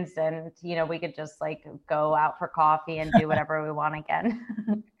restrictions. And, you know, we could just like go out for coffee and do whatever we want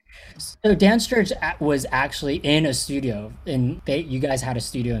again. So Dance Church was actually in a studio, and you guys had a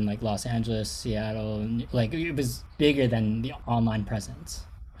studio in like Los Angeles, Seattle, and like it was bigger than the online presence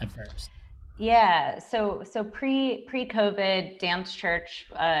at first. Yeah, so pre-COVID, Dance Church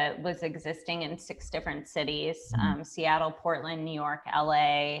was existing in 6 different cities: Mhm. Seattle, Portland, New York,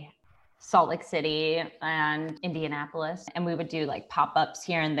 LA, Salt Lake City, and Indianapolis. And we would do like pop-ups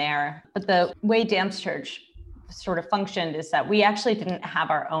here and there. But the way Dance Church sort of functioned is that we actually didn't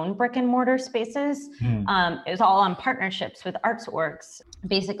have our own brick and mortar spaces. Mhm. It was all on partnerships with arts orgs.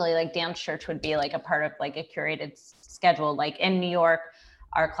 Basically, like Dance Church would be like a part of like a curated schedule. Like in New York,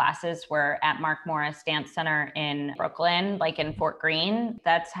 our classes were at Mark Morris Dance Center in Brooklyn, like in Fort Greene.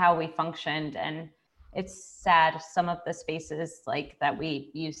 That's how we functioned. And it's sad some of the spaces like that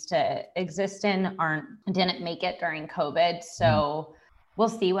we used to exist in didn't make it during COVID. So we'll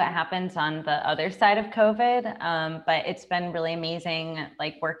see what happens on the other side of COVID. But it's been really amazing,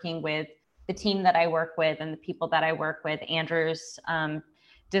 like working with the team that I work with and the people that I work with. Andrew's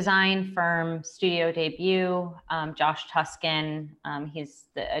design firm Studio Debut, Josh Tuskin, he's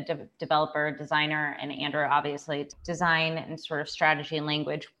a developer, designer, and Andrew obviously design and sort of strategy and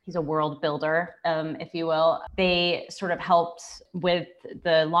language. He's a world builder, if you will. They sort of helped with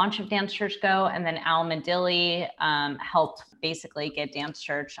the launch of Dance Church Go, and then Al Medilli helped basically get Dance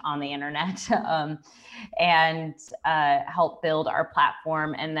Church on the internet and help build our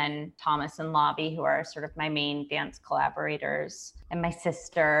platform. And then Thomas and Lobby, who are sort of my main dance collaborators, and my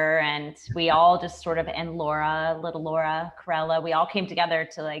sister, and we all just sort of, and Laura, little Laura Corella, we all came together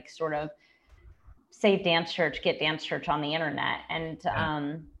to like sort of save Dance Church, get Dance Church on the internet. And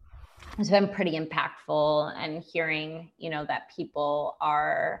it's been pretty impactful, and hearing, that people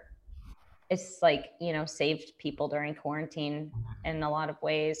are, it's like, saved people during quarantine in a lot of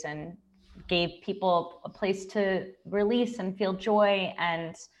ways, and gave people a place to release and feel joy,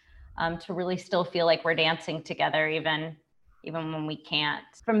 and to really still feel like we're dancing together, even when we can't.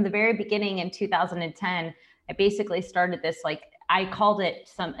 From the very beginning in 2010, I basically started this, like, I called it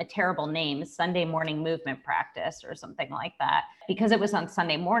a terrible name, Sunday morning movement practice or something like that, because it was on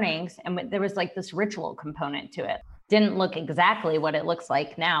Sunday mornings, and there was like this ritual component to it. Didn't look exactly what it looks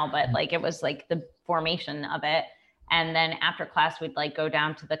like now, but like it was like the formation of it. And then after class, we'd like go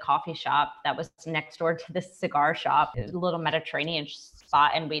down to the coffee shop that was next door to the cigar shop, a little Mediterranean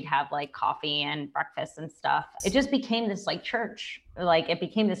spot, and we'd have like coffee and breakfast and stuff. It just became this like church, like it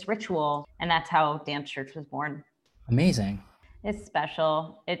became this ritual, and that's how Dance Church was born. Amazing. It's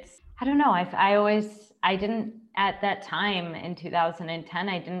special. I don't know. I didn't, at that time in 2010,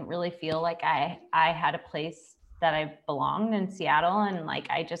 I didn't really feel like I had a place that I belonged in Seattle. And like,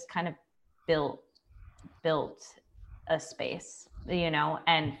 I just kind of built a space,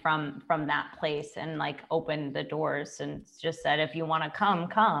 and from that place, and like opened the doors and just said, if you want to come,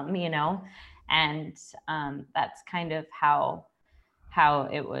 and that's kind of how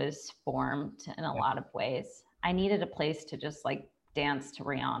it was formed in a lot of ways. I needed a place to just like dance to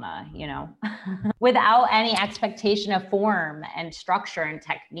Rihanna, without any expectation of form and structure and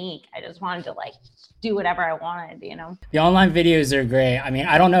technique. I just wanted to like do whatever I wanted, The online videos are great. I mean,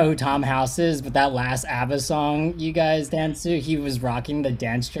 I don't know who Tom House is, but that last ABBA song you guys danced to, he was rocking the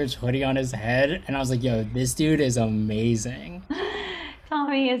Dance Church hoodie on his head. And I was like, yo, this dude is amazing.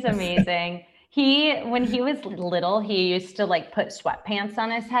 Tommy is amazing. When he was little, he used to like put sweatpants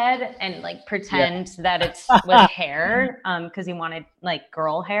on his head and like pretend that it was hair, because he wanted like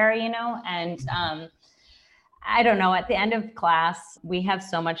girl hair, and I don't know, at the end of class, we have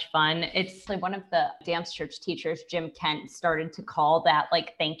so much fun. It's like one of the Dance Church teachers, Jim Kent, started to call that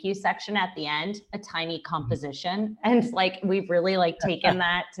like thank you section at the end a tiny composition. And like, we've really like taken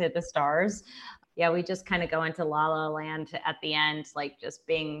that to the stars. Yeah, we just kind of go into La La Land at the end, like just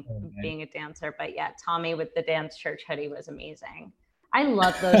being a dancer. But yeah, Tommy with the Dance Church hoodie was amazing. I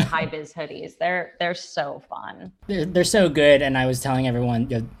love those high vis hoodies. They're so fun. They're so good. And I was telling everyone,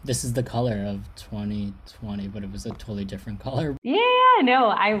 this is the color of 2020, but it was a totally different color. Yeah, no,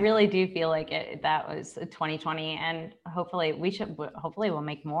 I really do feel like that was 2020, and hopefully we'll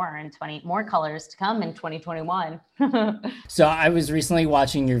make more colors to come in 2021. So I was recently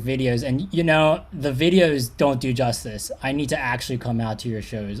watching your videos, and the videos don't do justice. I need to actually come out to your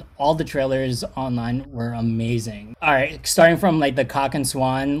shows. All the trailers online were amazing. All right, starting from like the Cock and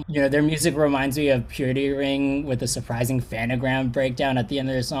Swan, their music reminds me of Purity Ring with a surprising phanogram breakdown at the end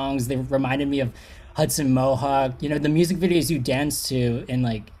of their songs. They reminded me of Hudson Mohawk. The music videos you dance to in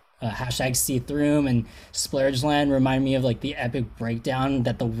like hashtag See Through and Splurge Land remind me of like the epic breakdown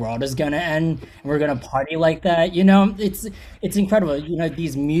that the world is gonna end and we're gonna party like that. It's incredible.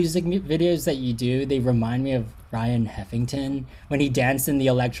 These music videos that you do, they remind me of Ryan Heffington when he danced in the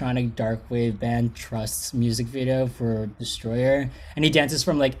electronic dark wave band Trust's music video for Destroyer, and he dances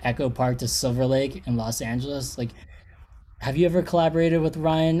from like Echo Park to Silver Lake in Los Angeles. Like, have you ever collaborated with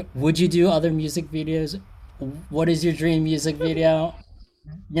Ryan? Would you do other music videos? What is your dream music video?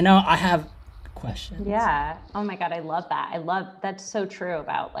 I have questions. Yeah. Oh my God. I love that. That's so true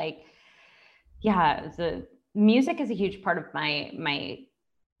about like, yeah, the music is a huge part of my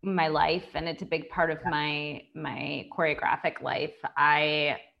life, and it's a big part of my choreographic life.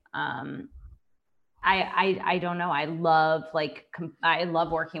 I don't know. I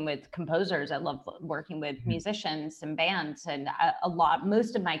love working with composers. I love working with musicians and bands, and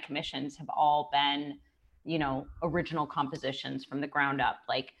most of my commissions have all been, original compositions from the ground up.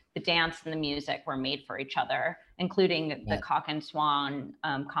 Like the dance and the music were made for each other, including the Cock and Swan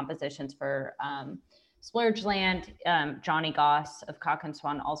compositions for Splurgeland. Johnny Goss of Cock and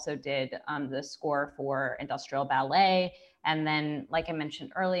Swan also did the score for Industrial Ballet. And then, like I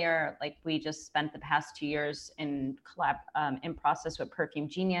mentioned earlier, like we just spent the past 2 years in process with Perfume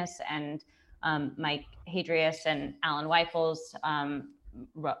Genius, and Mike Hadrius and Alan Weifels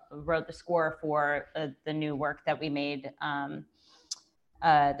wrote the score for the new work that we made,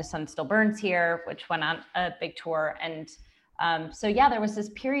 The Sun Still Burns Here, which went on a big tour. And so yeah, there was this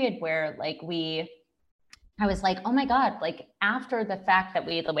period where I was like, oh my God, like after the fact that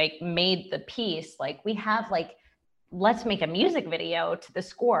we like made the piece, like we have like, let's make a music video to the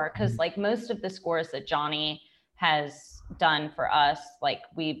score. Cause like most of the scores that Johnny has done for us, like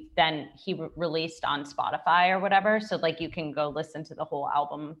he released on Spotify or whatever. So like you can go listen to the whole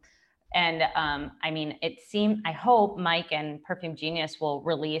album. And I mean, I hope Mike and Perfume Genius will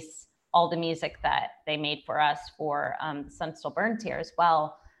release all the music that they made for us for The Sun Still Burns Here as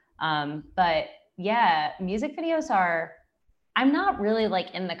well. But yeah, music videos I'm not really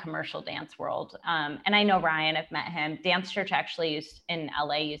like in the commercial dance world. And I know Ryan, I've met him. Dance Church actually in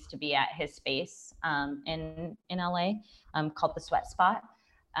LA used to be at his space in LA called The Sweat Spot.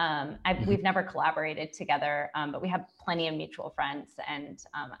 We've never collaborated together, but we have plenty of mutual friends, and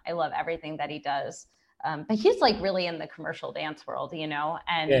I love everything that he does. But he's like really in the commercial dance world, you know,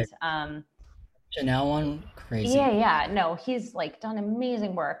 and Chanel one, crazy. Yeah. No, he's like done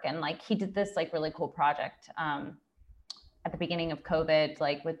amazing work. And like he did this like really cool project at the beginning of COVID,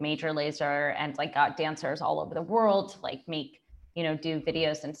 like with Major Lazer, and like got dancers all over the world to like make, you know, do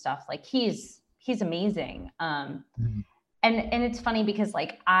videos and stuff. Like he's amazing. And it's funny because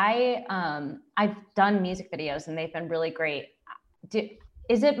like I've done music videos and they've been really great.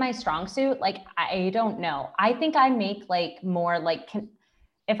 Is it my strong suit? Like, I don't know. I think I make like more like,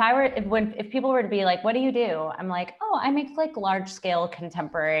 if people were to be like, what do you do? I'm like, oh, I make like large scale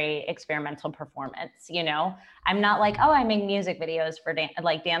contemporary experimental performance. You know, I'm not like, oh, I make music videos for dance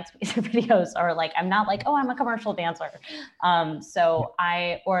music videos, or like, I'm not like, oh, I'm a commercial dancer. I'm the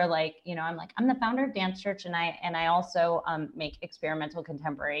founder of Dance Church, and I also make experimental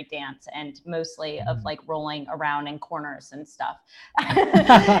contemporary dance, and mostly of like rolling around in corners and stuff.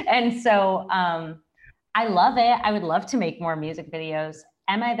 And so I love it. I would love to make more music videos.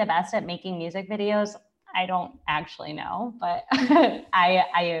 Am I the best at making music videos? I don't actually know, but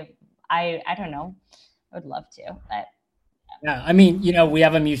I don't know. I would love to, but yeah. I mean, you know, we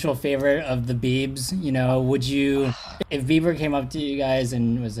have a mutual favorite of the Biebs. You know, if Bieber came up to you guys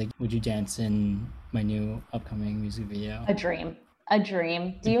and was like, would you dance in my new upcoming music video? A dream.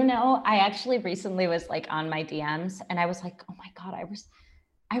 Do you know, I actually recently was like on my DMs and I was like, oh my God,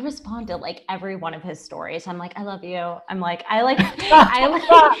 I respond to like every one of his stories. I'm like, I love you. I'm like,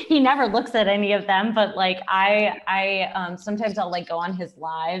 he never looks at any of them, but like I sometimes I'll like go on his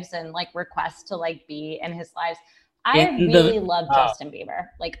lives and like request to like be in his lives. I really love Justin Bieber,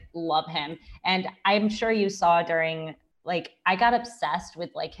 like love him. And I'm sure you saw during like, I got obsessed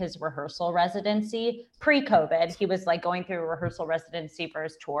with like his rehearsal residency pre-COVID. He was like going through a rehearsal residency for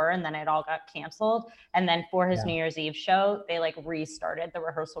his tour, and then it all got canceled. And then for his New Year's Eve show, they like restarted the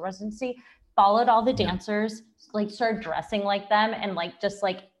rehearsal residency, followed all the dancers, like started dressing like them, and like just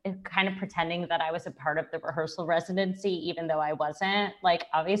like kind of pretending that I was a part of the rehearsal residency, even though I wasn't. Like,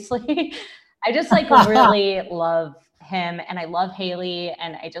 obviously, I just like really love him, and I love Haley,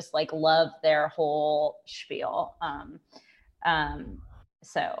 and I just like love their whole spiel.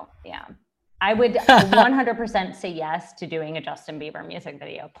 So yeah, I would 100% say yes to doing a Justin Bieber music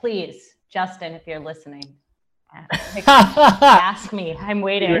video. Please, Justin, if you're listening, ask me. I'm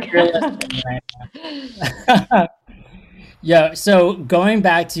waiting. Yeah. So going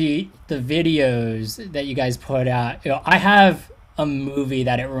back to the videos that you guys put out, you know, I have a movie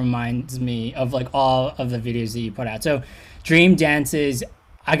that it reminds me of, like all of the videos that you put out. So Dream Dances,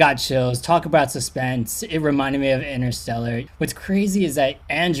 I got chills. Talk about suspense. It reminded me of Interstellar. What's crazy is that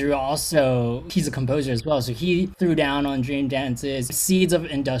Andrew also, he's a composer as well. So he threw down on Dream Dances. Seeds of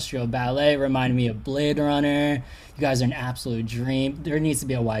Industrial Ballet reminded me of Blade Runner. You guys are an absolute dream. There needs to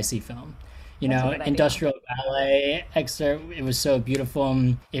be a YC film. You know, Industrial Ballet excerpt, it was so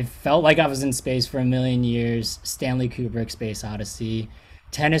beautiful. It felt like I was in space for a million years. Stanley Kubrick, Space Odyssey.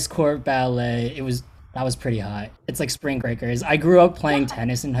 Tennis Court Ballet, that was pretty hot. It's like Spring Breakers. I grew up playing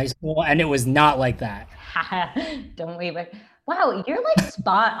tennis in high school, and it was not like that. Don't leave it. Wow, you're like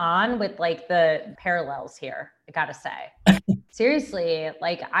spot on with like the parallels here, I gotta say. Seriously,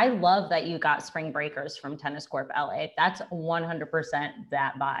 like I love that you got Spring Breakers from Tennis Court Ballet. That's 100%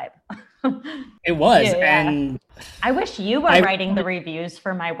 that vibe. It was, and I wish you were writing the reviews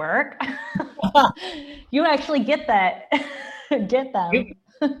for my work. You actually get that. Get them.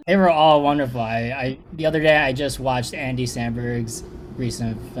 They were all wonderful. I the other day I just watched Andy Samberg's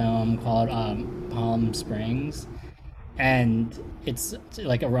recent film called Palm Springs, and it's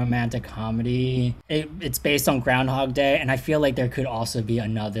like a romantic comedy. It's based on Groundhog Day, and I feel like there could also be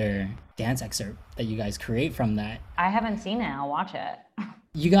another dance excerpt that you guys create from that. I haven't seen it. I'll watch it.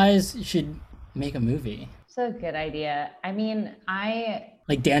 You guys should make a movie. It's a good idea. I mean,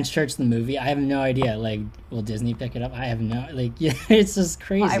 Like Dance Church the movie. I have no idea. Like, will Disney pick it up? I have no like yeah, it's just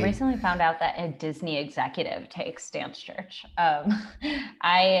well, I crazy. recently found out that a Disney executive takes Dance Church.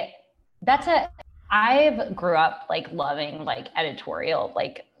 I that's a I've grew up like loving like editorial.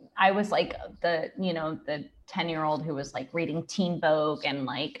 Like I was like the 10-year-old who was like reading Teen Vogue and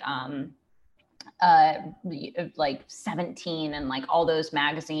uh like 17 and like all those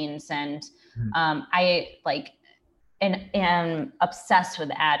magazines and I like and am obsessed with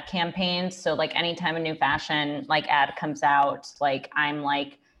ad campaigns. So like anytime a new fashion like ad comes out, like I'm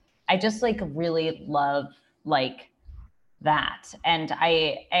like I just like really love like that. And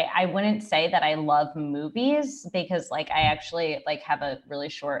I wouldn't say that I love movies because like I actually like have a really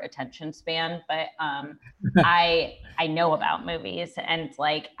short attention span, but I know about movies and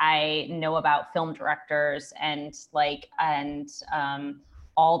like I know about film directors and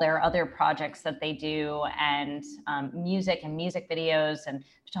all their other projects that they do and music and music videos and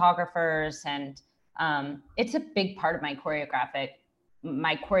photographers and it's a big part of my choreographic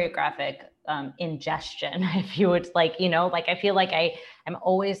ingestion if you would like like I feel like I'm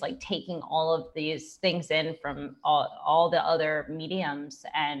always like taking all of these things in from all the other mediums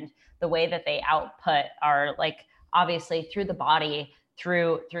and the way that they output are like obviously through the body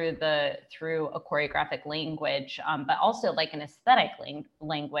through a choreographic language but also like an aesthetic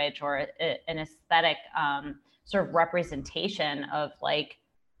language or an aesthetic sort of representation of like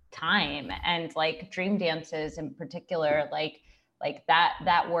time and like dream dances in particular like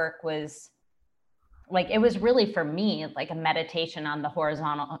that work was like it was really for me like a meditation on the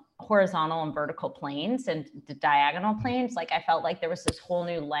horizontal and vertical planes and the diagonal planes. Like I felt like there was this whole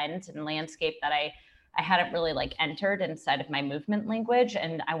new lens and landscape that I hadn't really like entered inside of my movement language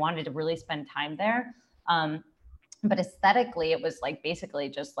and I wanted to really spend time there. But aesthetically it was like basically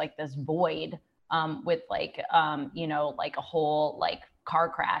just like this void with like like a whole like car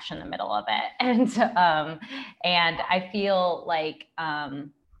crash in the middle of it and I feel like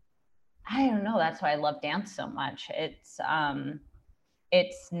I don't know. That's why I love dance so much. It's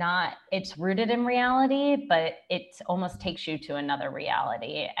not, it's rooted in reality, but it almost takes you to another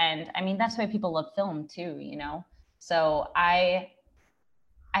reality. And I mean, that's why people love film too. So I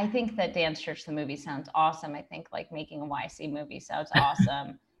think that Dance Church the movie sounds awesome. I think like making a YC movie sounds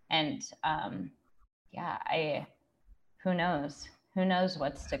awesome. And yeah, who knows? Who knows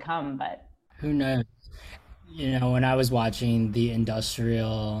what's to come, but Who knows? When I was watching the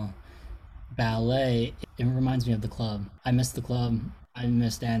industrial ballet, it reminds me of the club. I miss the club. I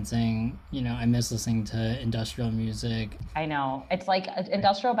miss dancing. I miss listening to industrial music. I know it's like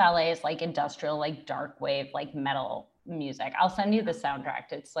industrial ballet is like industrial, like dark wave, like metal music. I'll send you the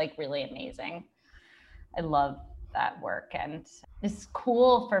soundtrack. It's like really amazing. I love that work. And it's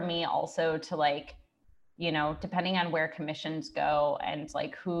cool for me also to like, depending on where commissions go and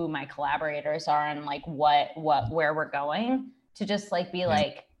like who my collaborators are and like where we're going to just like be Yeah.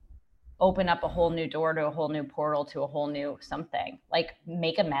 like, open up a whole new door to a whole new portal to a whole new something like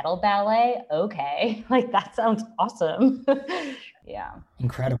make a metal ballet. Okay. Like that sounds awesome. Yeah.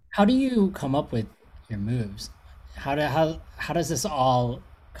 Incredible. How do you come up with your moves? How does this all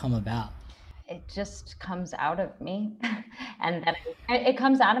come about? It just comes out of me and then it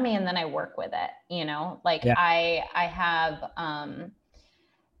comes out of me and then I work with it. Like Yeah. I have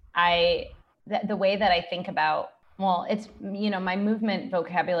I the way that I think about well it's my movement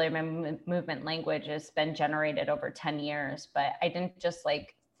vocabulary, my movement language has been generated over 10 years, but I didn't just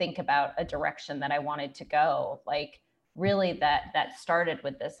like think about a direction that I wanted to go. Like really that started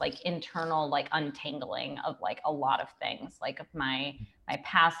with this like internal like untangling of like a lot of things, like of my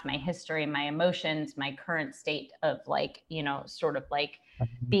past, my history, my emotions, my current state of like sort of like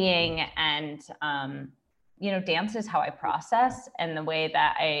being. And dance is how I process, and the way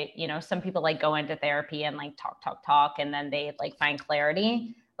that some people like go into therapy and like talk, and then they like find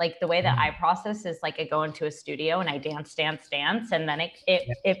clarity. Like the way that I process is like I go into a studio and I dance, and then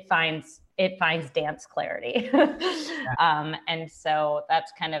it finds dance clarity. And so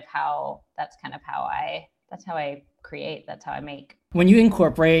that's how I create. That's how I make. When you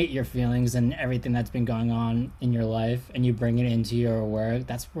incorporate your feelings and everything that's been going on in your life and you bring it into your work,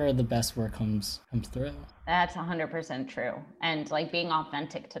 that's where the best work comes through. That's 100% true. And like being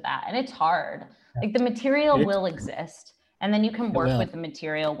authentic to that. And it's hard. Like the material It's will exist And then you can I work will. with the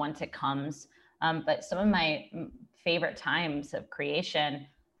material once it comes. But some of my favorite times of creation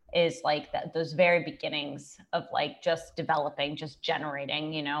is like those very beginnings of like just developing, just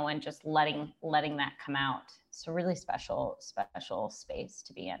generating, and just letting that come out. It's a really special space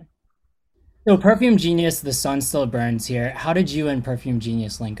to be in. So Perfume Genius, the sun still burns here. How did you and Perfume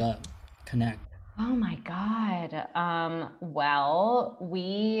Genius link up, connect? Oh my God. Well,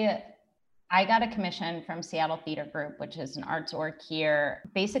 I got a commission from Seattle Theater Group, which is an arts org here.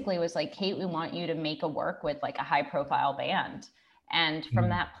 Basically, it was like, Kate, we want you to make a work with like a high profile band. And from Mm.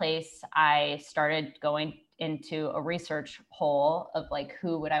 that place, I started going into a research hole of like,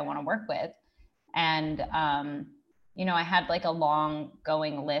 who would I want to work with? And, I had like a long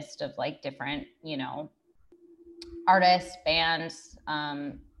going list of like different, artists, bands,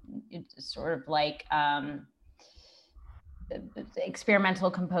 sort of like,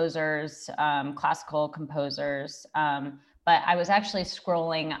 experimental composers, classical composers. But I was actually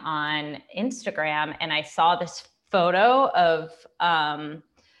scrolling on Instagram and I saw this photo of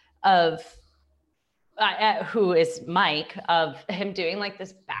who is Mike, of him doing like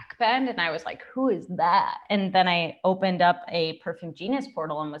this back bend. And I was like, who is that? And then I opened up a Perfume Genius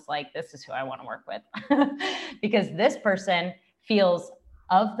portal and was like, this is who I want to work with. Because this person feels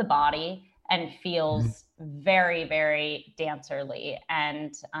of the body and Mhm. feels very, very dancerly.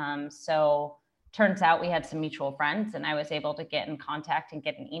 And so turns out we had some mutual friends and I was able to get in contact and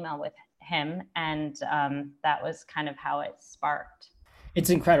get an email with him. And that was kind of how it sparked. It's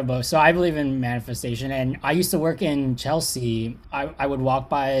incredible. So I believe in manifestation, and I used to work in Chelsea. I would walk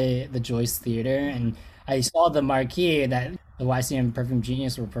by the Joyce Theater, and I saw the marquee that the YC and Perfume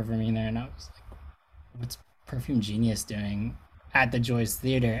Genius were performing there, and I was like, "What's Perfume Genius doing at the Joyce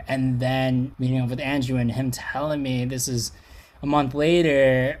Theater?" And then meeting up with Andrew and him telling me this is a month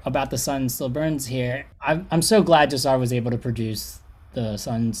later about the sun still burns here. I'm so glad Jasar was able to produce the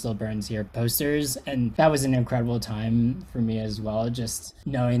sun still burns here posters, and that was an incredible time for me as well, just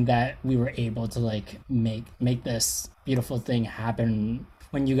knowing that we were able to like make this beautiful thing happen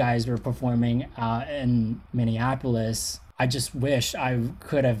when you guys were performing out in Minneapolis. I just wish I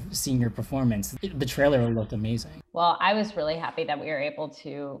could have seen your performance. The trailer looked amazing. Well, I was really happy that we were able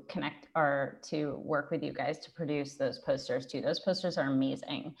to connect or to work with you guys to produce those posters too. Those posters are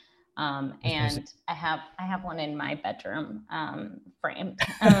amazing. And I have one in my bedroom, framed.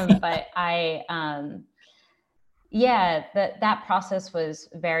 But yeah, that process was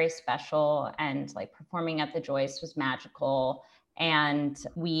very special, and like performing at the Joyce was magical. And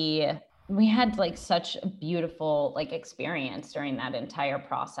we had like such a beautiful like experience during that entire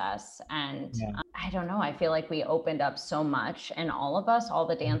process. And Yeah. I don't know, I feel like we opened up so much, and all of us, all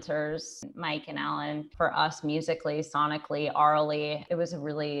the dancers, Mike and Alan, for us musically, sonically, aurally, it was a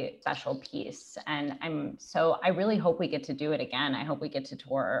really special piece. And I really hope we get to do it again. I hope we get to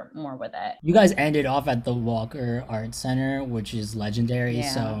tour more with it. You guys ended off at the Walker Art Center, which is legendary. Yeah.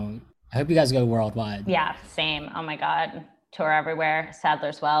 So I hope you guys go worldwide. Yeah, same. Oh my God. Tour everywhere.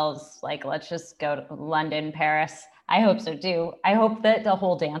 Sadler's Wells. Like, let's just go to London, Paris. I hope so too. I hope that the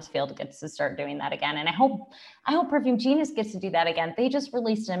whole dance field gets to start doing that again. And I hope Perfume Genius gets to do that again. They just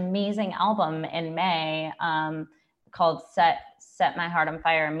released an amazing album in May, called Set My Heart on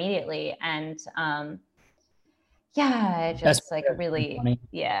Fire Immediately. And yeah, I That's just like really, funny.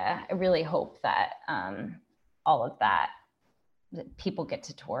 yeah, I really hope that all of that people get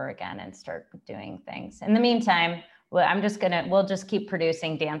to tour again and start doing things. In the meantime, we'll just keep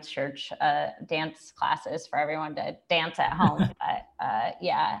producing dance church, dance classes for everyone to dance at home. But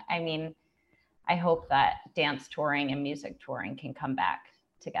yeah, I mean, I hope that dance touring and music touring can come back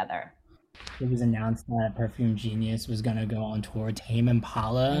together. It was announced that Perfume Genius was gonna go on tour with Tame I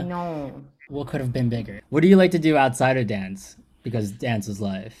Impala. know. What could have been bigger? What do you like to do outside of dance? Because dance is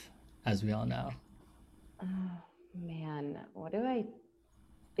life, as we all know. Oh, man,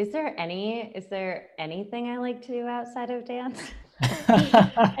 is there anything I like to do outside of dance?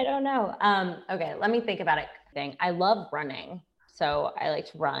 I don't know. Okay, let me think about it. I love running. So I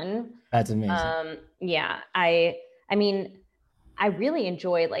like to run. That's amazing. Yeah, I mean, I really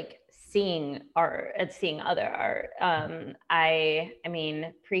enjoy like seeing art and seeing other art. I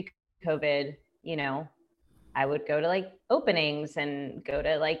mean, pre-COVID, I would go to like openings and go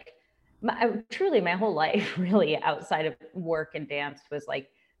to like truly my whole life really outside of work and dance was like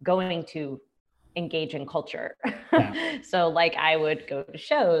going to engage in culture. Yeah. So like I would go to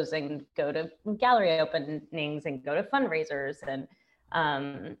shows and go to gallery openings and go to fundraisers and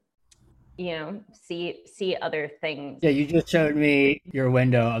um, see other things. Yeah, you just showed me your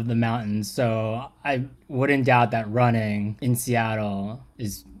window of the mountains, so I wouldn't doubt that running in Seattle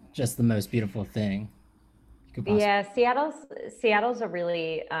is just the most beautiful thing you could possibly. Yeah, Seattle's a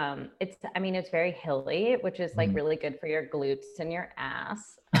really it's I mean it's very hilly, which is like Mhm. really good for your glutes and your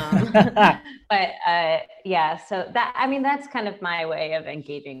ass. But yeah, so that I mean that's kind of my way of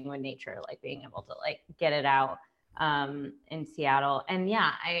engaging with nature, like being able to like get it out in Seattle. And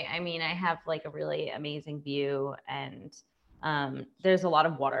yeah, I mean I have like a really amazing view, and there's a lot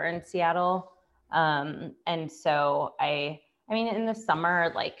of water in Seattle. And so I mean in the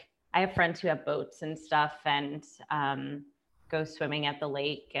summer, like I have friends who have boats and stuff, and go swimming at the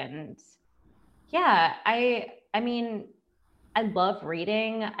lake. And yeah, I mean, I love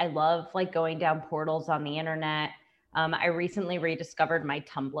reading. I love like going down portals on the internet. I recently rediscovered my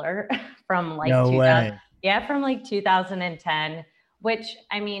Tumblr from like No 2000, way. yeah, from like 2010, which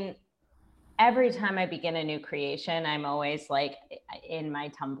I mean, every time I begin a new creation, I'm always like in my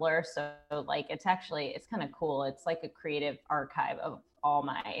Tumblr. So like it's kind of cool. It's like a creative archive of all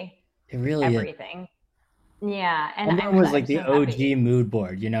my It really is. everything. Yeah, and Tumblr was I'm like the so happy. OG mood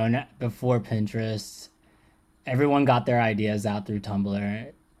board, before Pinterest. Everyone got their ideas out through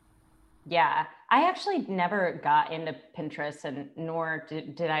Tumblr. Yeah, I actually never got into Pinterest, and nor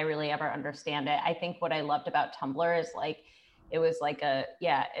did I really ever understand it. I think what I loved about Tumblr is like it was like a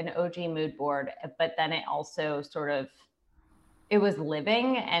yeah, an OG mood board, but then it also sort of it was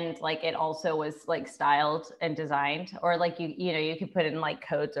living, and like it also was like styled and designed, or like you know you could put in like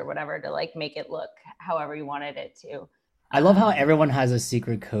codes or whatever to like make it look however you wanted it to. I love how Um, everyone has a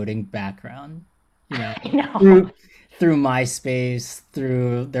secret coding background, you know, I know. through MySpace,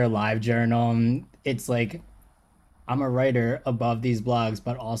 through their live journal. It's like I'm a writer above these blogs,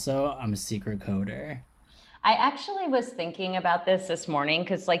 but also I'm a secret coder. I actually was thinking about this morning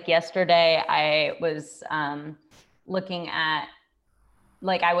because, like, yesterday I was looking at,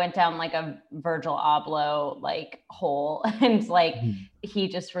 like, I went down like a Virgil Abloh like hole, and like Mhm. he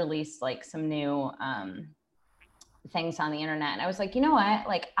just released like some new things on the internet, and I was like, you know what?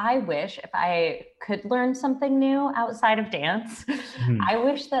 Like, I wish if I could learn something new outside of dance, Mhm. I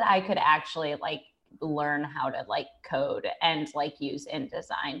wish that I could actually like learn how to like code and like use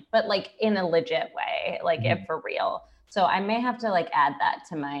InDesign, but like in a legit way, like if Mhm. for real. So I may have to like add that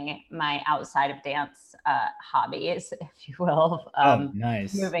to my outside of dance hobbies, if you will, Oh,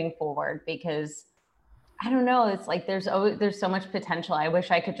 nice. moving forward, because I don't know. It's like there's so much potential. I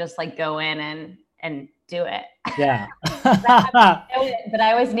wish I could just like go in and do it. Yeah. Do it, but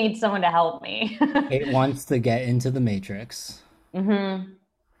I always need someone to help me. Kate wants to get into the Matrix. hmm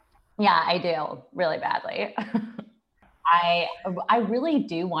Yeah, I do really badly. I I really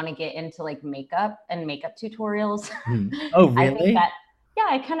do want to get into like makeup and makeup tutorials. Mhm. Oh, I think really? that yeah,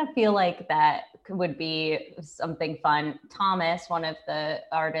 I kind of feel like that would be something fun. Thomas, one of the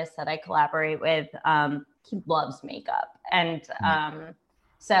artists that I collaborate with, he loves makeup, and Nice.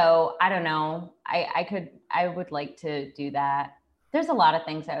 so I don't know. I would like to do that. There's a lot of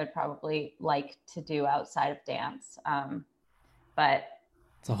things I would probably like to do outside of dance, but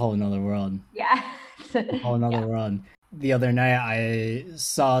It's a whole nother world. yeah, A whole nother yeah. world. The other night, I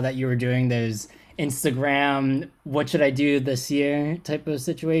saw that you were doing those Instagram, what should I do this year type of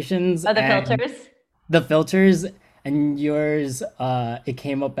situations, Oh, the and filters. the filters, and yours, it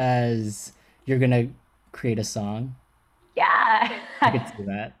came up as you're gonna create a song. Yeah. I could see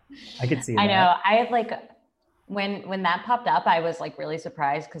that. I could see I that. know. I had like when that popped up, I was like really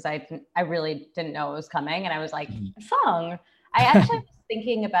surprised because I really didn't know it was coming, and I was like, Mhm. a song. I actually was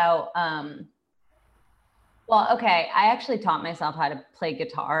thinking about well, okay, I actually taught myself how to play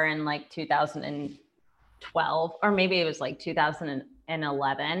guitar in like 2012, or maybe it was like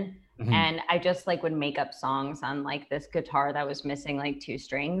 2011, Mhm. and I just like would make up songs on like this guitar that was missing like two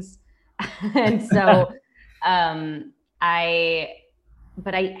strings. And so um I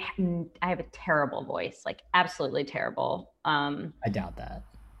but I have a terrible voice, like absolutely terrible. I doubt that.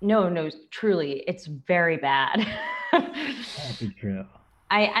 No, no, truly, it's very bad. That'd be true.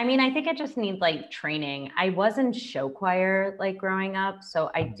 I mean, I think I just need like training. I was in show choir like growing up, so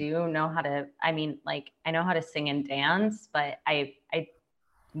I Mhm. do know how to. I mean, like I know how to sing and dance, but I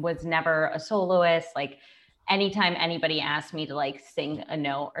was never a soloist. Like anytime anybody asked me to like sing a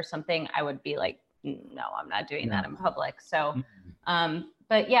note or something, I would be like, no, I'm not doing that No. in public. So, Mhm.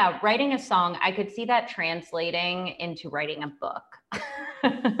 but yeah, writing a song, I could see that translating into writing a book.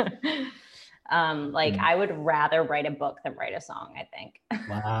 Like Yeah. I would rather write a book than write a song, I think.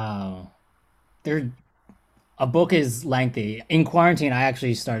 Wow. There, a book is lengthy. In quarantine, I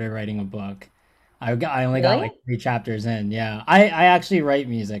actually started writing a book. I only got Really? like 3 chapters in. Yeah, I actually write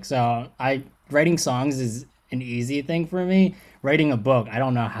music, so I writing songs is an easy thing for me. Writing a book, I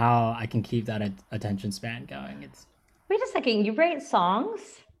don't know how I can keep that attention span going. It's Wait a second, you write songs?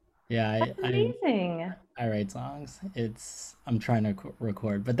 Yeah, That's amazing. I write songs. I'm trying to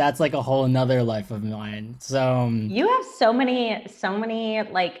record, but that's like a whole another life of mine. So You have so many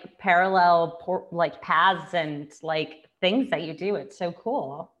like parallel like paths and like things that you do. It's so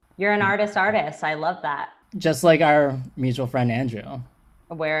cool. You're an artist. I love that. just like our mutual friend Andrew.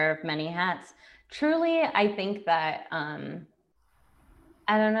 Wear many hats. Truly, I think that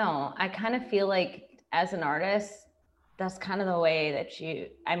I don't know. I kind of feel like as an artist, that's kind of the way that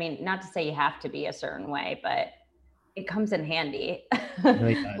I mean, not to say you have to be a certain way, but it comes in handy.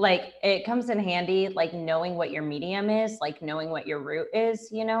 Really does. Like it comes in handy, like knowing what your medium is, like knowing what your root is,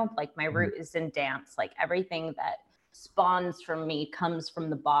 you know, like my Mhm. root is in dance, like everything that spawns from me comes from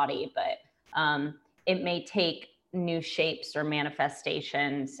the body, but it may take new shapes or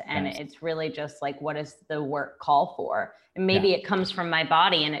manifestations. And Yes. it's really just like, what does the work call for? And Yeah. maybe it comes from my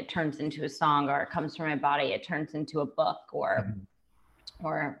body and it turns into a song, or it comes from my body, it turns into a book, Mhm.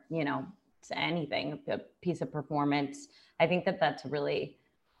 or, you know, anything, a piece of performance. I think that that's really,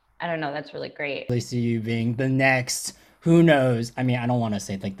 I don't know, that's really great. Really see you being the next. Who knows? I mean, I don't want to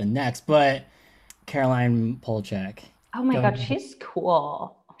say like the next, but Caroline Polchak. Oh my God, Going. she's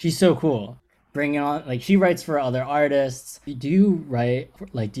cool. She's so cool. Bringing on like she writes for other artists. Do you write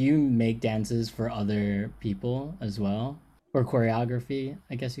like do you make dances for other people as well? Or choreography,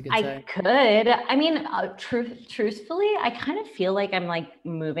 I guess you could I say. could. I mean, truthfully, I kind of feel like I'm like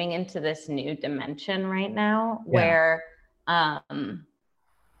moving into this new dimension right now Yeah. where,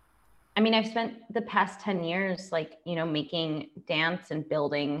 I mean, I've spent the past 10 years, like, you know, making dance and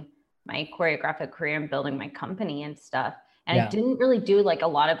building my choreographic career and building my company and stuff. And I Yeah. didn't really do like a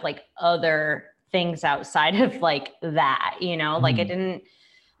lot of like other things outside of like that, you know, like Mhm.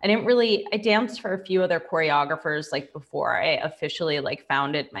 I didn't really, I danced for a few other choreographers like before I officially like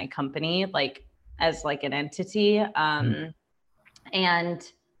founded my company, like as like an entity. Mhm.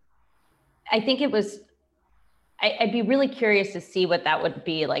 And I think it was, I'd be really curious to see what that would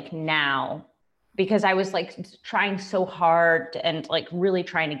be like now, because I was like trying so hard and like really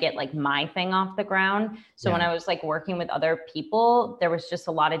trying to get like my thing off the ground. So when Yeah. I was like working with other people, there was just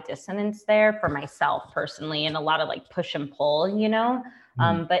a lot of dissonance there for myself personally, and a lot of like push and pull, you know.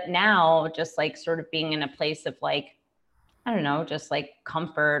 Mhm. But now just like sort of being in a place of like, I don't know, just like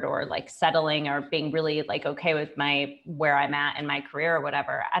comfort or like settling or being really like okay with my where I'm at in my career or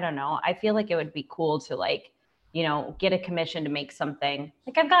whatever. I don't know. I feel like it would be cool to like, you know, get a commission to make something.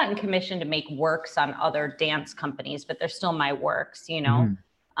 Like I've gotten commission to make works on other dance companies, but they're still my works, you know.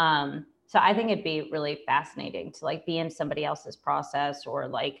 Mhm. So I think it'd be really fascinating to like be in somebody else's process or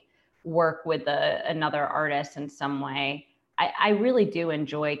like work with another artist in some way. I really do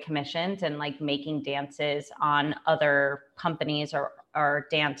enjoy commissions and like making dances on other companies or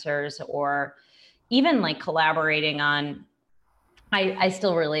dancers, or even like collaborating on, I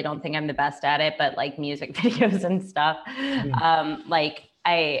still really don't think I'm the best at it, but like music videos and stuff. Mhm. Like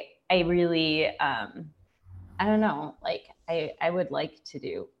I really I don't know, like I would like to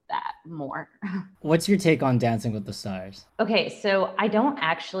do that more. What's your take on Dancing with the Stars? Okay, so I don't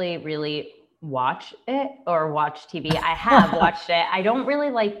actually really watch it or watch TV. I have watched it. I don't really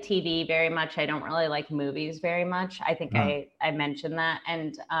like TV very much. I don't really like movies very much. I think Uh, I mentioned that.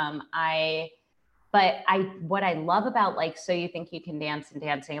 And but I what I love about like So You Think You Can Dance and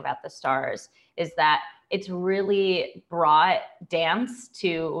Dancing About the Stars is that it's really brought dance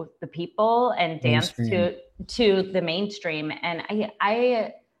to the people and dance Mainstream. to the mainstream. And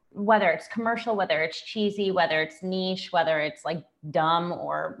I whether it's commercial, whether it's cheesy, whether it's niche, whether it's like dumb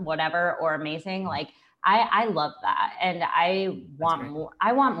or whatever or amazing, like I love that. And That's great.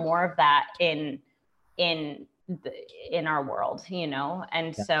 I want more of that in in our world, you know?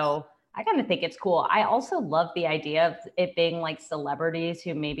 And Yes. so I kind of think it's cool. I also love the idea of it being like celebrities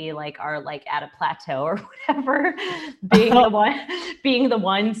who maybe like are like at a plateau or whatever, being the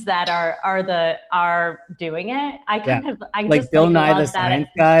ones that are doing it. Yeah. I Like just Bill like Nye the love that. Science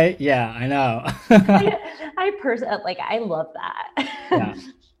Guy. Yeah, I know. I personally like I love that. Yeah.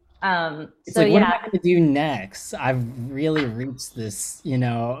 It's So like, what am I yeah, gonna do next? I've really reached this,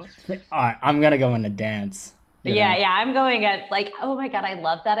 all right, I'm gonna go into dance, you know. yeah, I'm going at like, oh my God, I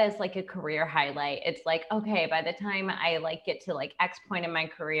love that as like a career highlight. It's like, okay, by the time I like get to like X point in my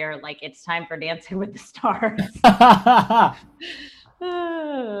career, like it's time for Dancing with the Stars.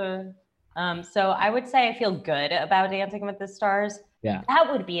 So I would say I feel good about Dancing with the Stars. Yeah.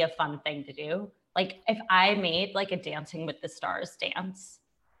 That would be a fun thing to do. Like if I made like a Dancing with the Stars dance,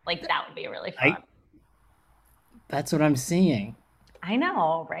 like that would be really I fun. That's what I'm seeing. I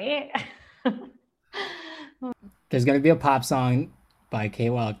know, right? There's gonna be a pop song by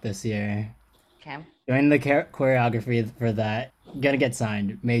K-Walk this year. Okay. Doing the choreography for that. gonna get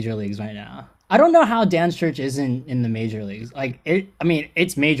signed major leagues right now. I don't know how Dance Church isn't in the major leagues. Like it, I mean,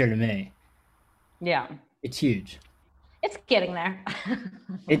 it's major to me. Yeah, It's huge. it's getting there.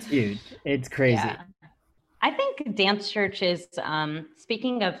 It's huge. It's crazy. Yeah. I think Dance Church is,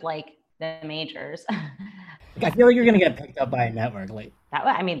 speaking of like the majors, Like, I feel like you're gonna get picked up by a network. Like,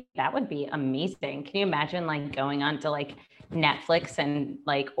 I mean, that would be amazing. Can you imagine like going on to like Netflix and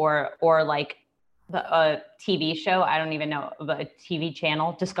like, or like a TV show? I don't even know, a TV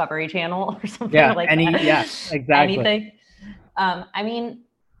channel, Discovery Channel or something yeah, like any, yeah, that. exactly. Anything. I mean,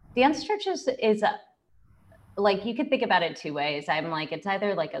 Dance Church is like, you could think about it two ways. I'm like, it's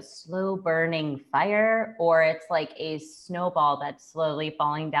either like a slow burning fire or it's like a snowball that's slowly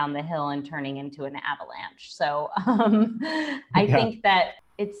falling down the hill and turning into an avalanche. So I Yeah. think that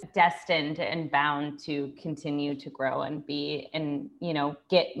it's destined and bound to continue to grow and be, and, you know,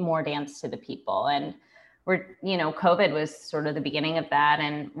 get more dance to the people. And we're, you know, COVID was sort of the beginning of that,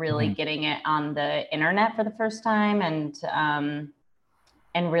 and really Mhm. getting it on the internet for the first time.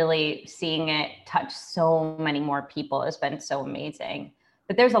 And really seeing it touch so many more people has been so amazing.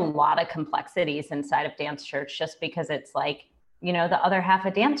 But there's a lot of complexities inside of Dance Church, just because it's like, you know, the other half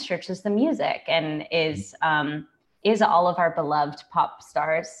of Dance Church is the music, and is all of our beloved pop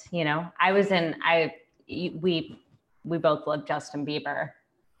stars. You know, we both love Justin Bieber.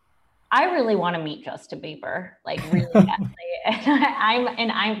 I really want to meet Justin Bieber, like really badly. And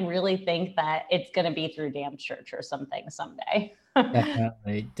I really think that it's going to be through Dance Church or something someday.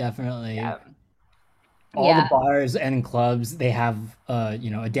 Definitely, definitely. Yeah. All the Yeah. bars and clubs, they have a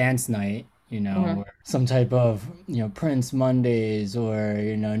dance night, Mhm. or some type of, Prince Mondays, or,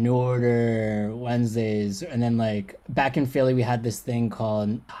 New Order Wednesdays. And then like back in Philly we had this thing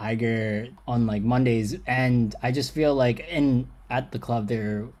called Tiger on like Mondays, and I just feel like in at the club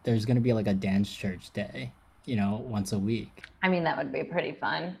there's gonna be like a dance church day, once a week. I mean, that would be pretty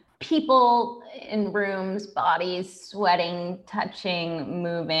fun. People in rooms, bodies sweating, touching,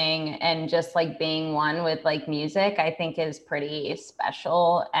 moving, and just like being one with like music, I think is pretty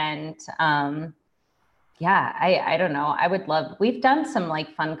special. And yeah, I don't know. I would love, we've done some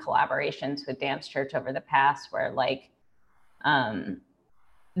like fun collaborations with Dance Church over the past, where like um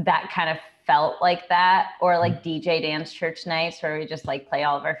that kind of felt like that, or like DJ Dance Church nights where we just like play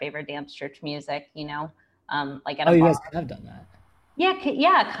all of our favorite Dance Church music, you know, like at Oh, a you bar. guys have done that. Yeah,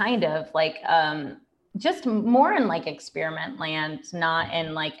 yeah, kind of like, just more in like experiment land, not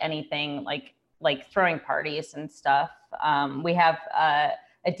in like anything like throwing parties and stuff. We have a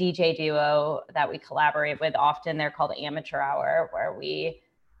DJ duo that we collaborate with often. They're called Amateur Hour, where we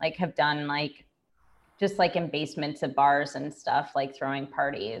like have done like just like in basements of bars and stuff, like throwing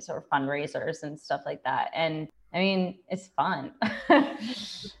parties or fundraisers and stuff like that. And I mean, it's fun.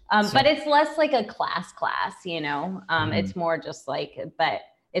 So But it's less like a class, you know. mhm. It's more just like, but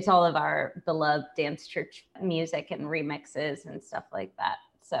it's all of our beloved Dance Church music and remixes and stuff like that.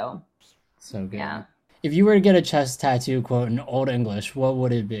 So So yeah. good. If you were to get a chest tattoo quote in Old English, what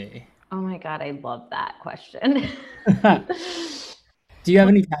would it be? Oh my God, I love that question. Do you have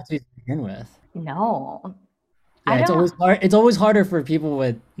any tattoos to begin with? No, I Yeah, it's don't. always hard. It's always harder for people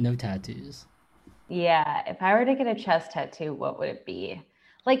with no tattoos. Yeah, if I were to get a chest tattoo, what would it be?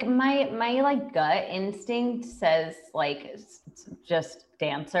 Like my like gut instinct says like just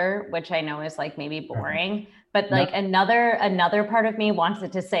dancer, which I know is like maybe Perfect. boring, but No. like another part of me wants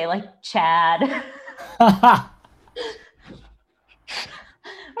it to say like Chad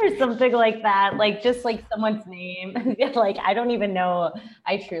or something like that, like just like someone's name. Like I don't even know,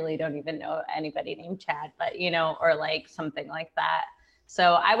 I truly don't even know anybody named Chad, but you know, or like something like that.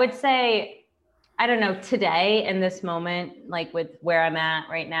 So I would say, I don't know, today in this moment, like with where I'm at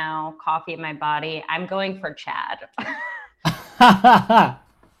right now, coffee in my body, I'm going for Chad. I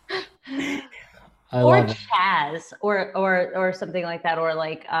Or love it. Chaz, or something like that, or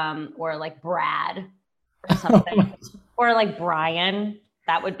like Brad or Oh something, my- or like Brian.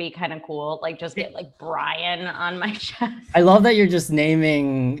 That would be kind of cool. Like just get like Brian on my chest. I love that you're just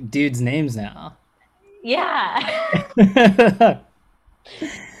naming dudes' names now. Yeah.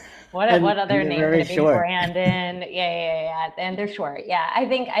 What and, what and other they're name could very it be? short. Brandon. Yeah. And they're short. Yeah. I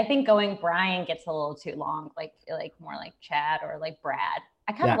think going Brian gets a little too long. Like more like Chad or like Brad.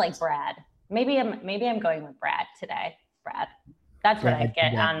 I kind of like Yes. Brad. Maybe I'm going with Brad today. Brad. That's what I'd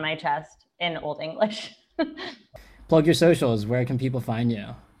Brad get on today. my chest in Old English. Plug your socials. Where can people find you?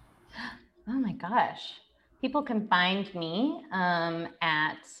 Oh my gosh. People can find me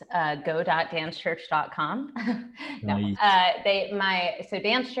at go.dancechurch.com. No, Nice. so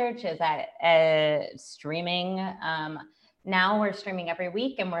Dance Church is at streaming. now we're streaming every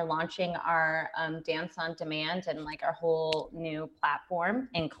week, and we're launching our Dance on Demand and like our whole new platform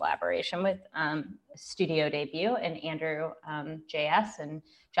in collaboration with Studio Debut and Andrew JS and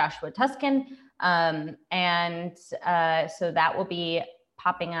Joshua Tuskin. So that will be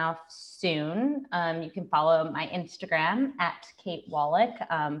popping off soon. You can follow my Instagram at Kate Wallach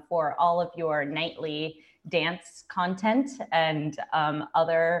for all of your nightly dance content and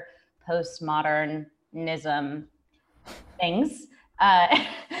other postmodernism things.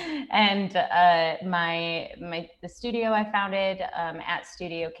 The studio I founded at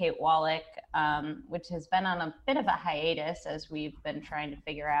Studio Kate Wallach, which has been on a bit of a hiatus as we've been trying to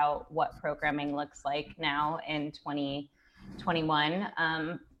figure out what programming looks like now in 2021.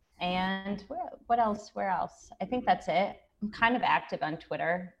 And what else? Where else? I think that's it. I'm kind of active on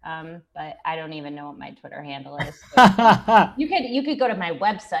Twitter, but I don't even know what my Twitter handle is. You could go to my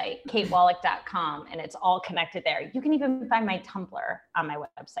website, katewallach.com, and it's all connected there. You can even find my Tumblr on my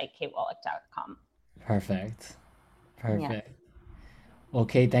website, katewallach.com. Perfect. Perfect. Yeah. Well,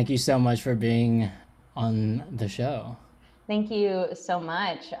 Kate, thank you so much for being on the show. Thank you so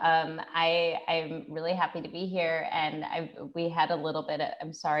much. I'm really happy to be here, and we had a little bit.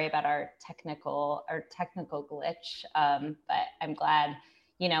 I'm sorry about our technical glitch, but I'm glad.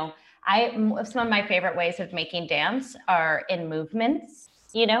 You know, some of my favorite ways of making dance are in movements.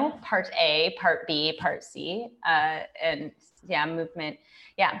 You know, part A, part B, part C, and yeah, movement.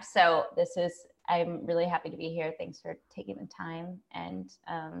 Yeah. So I'm really happy to be here. Thanks for taking the time, and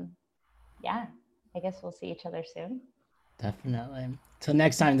yeah, I guess we'll see each other soon. Definitely. Till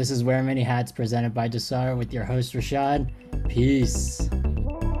next time, this is Wear Many Hats presented by Dasar with your host, Rashad. Peace.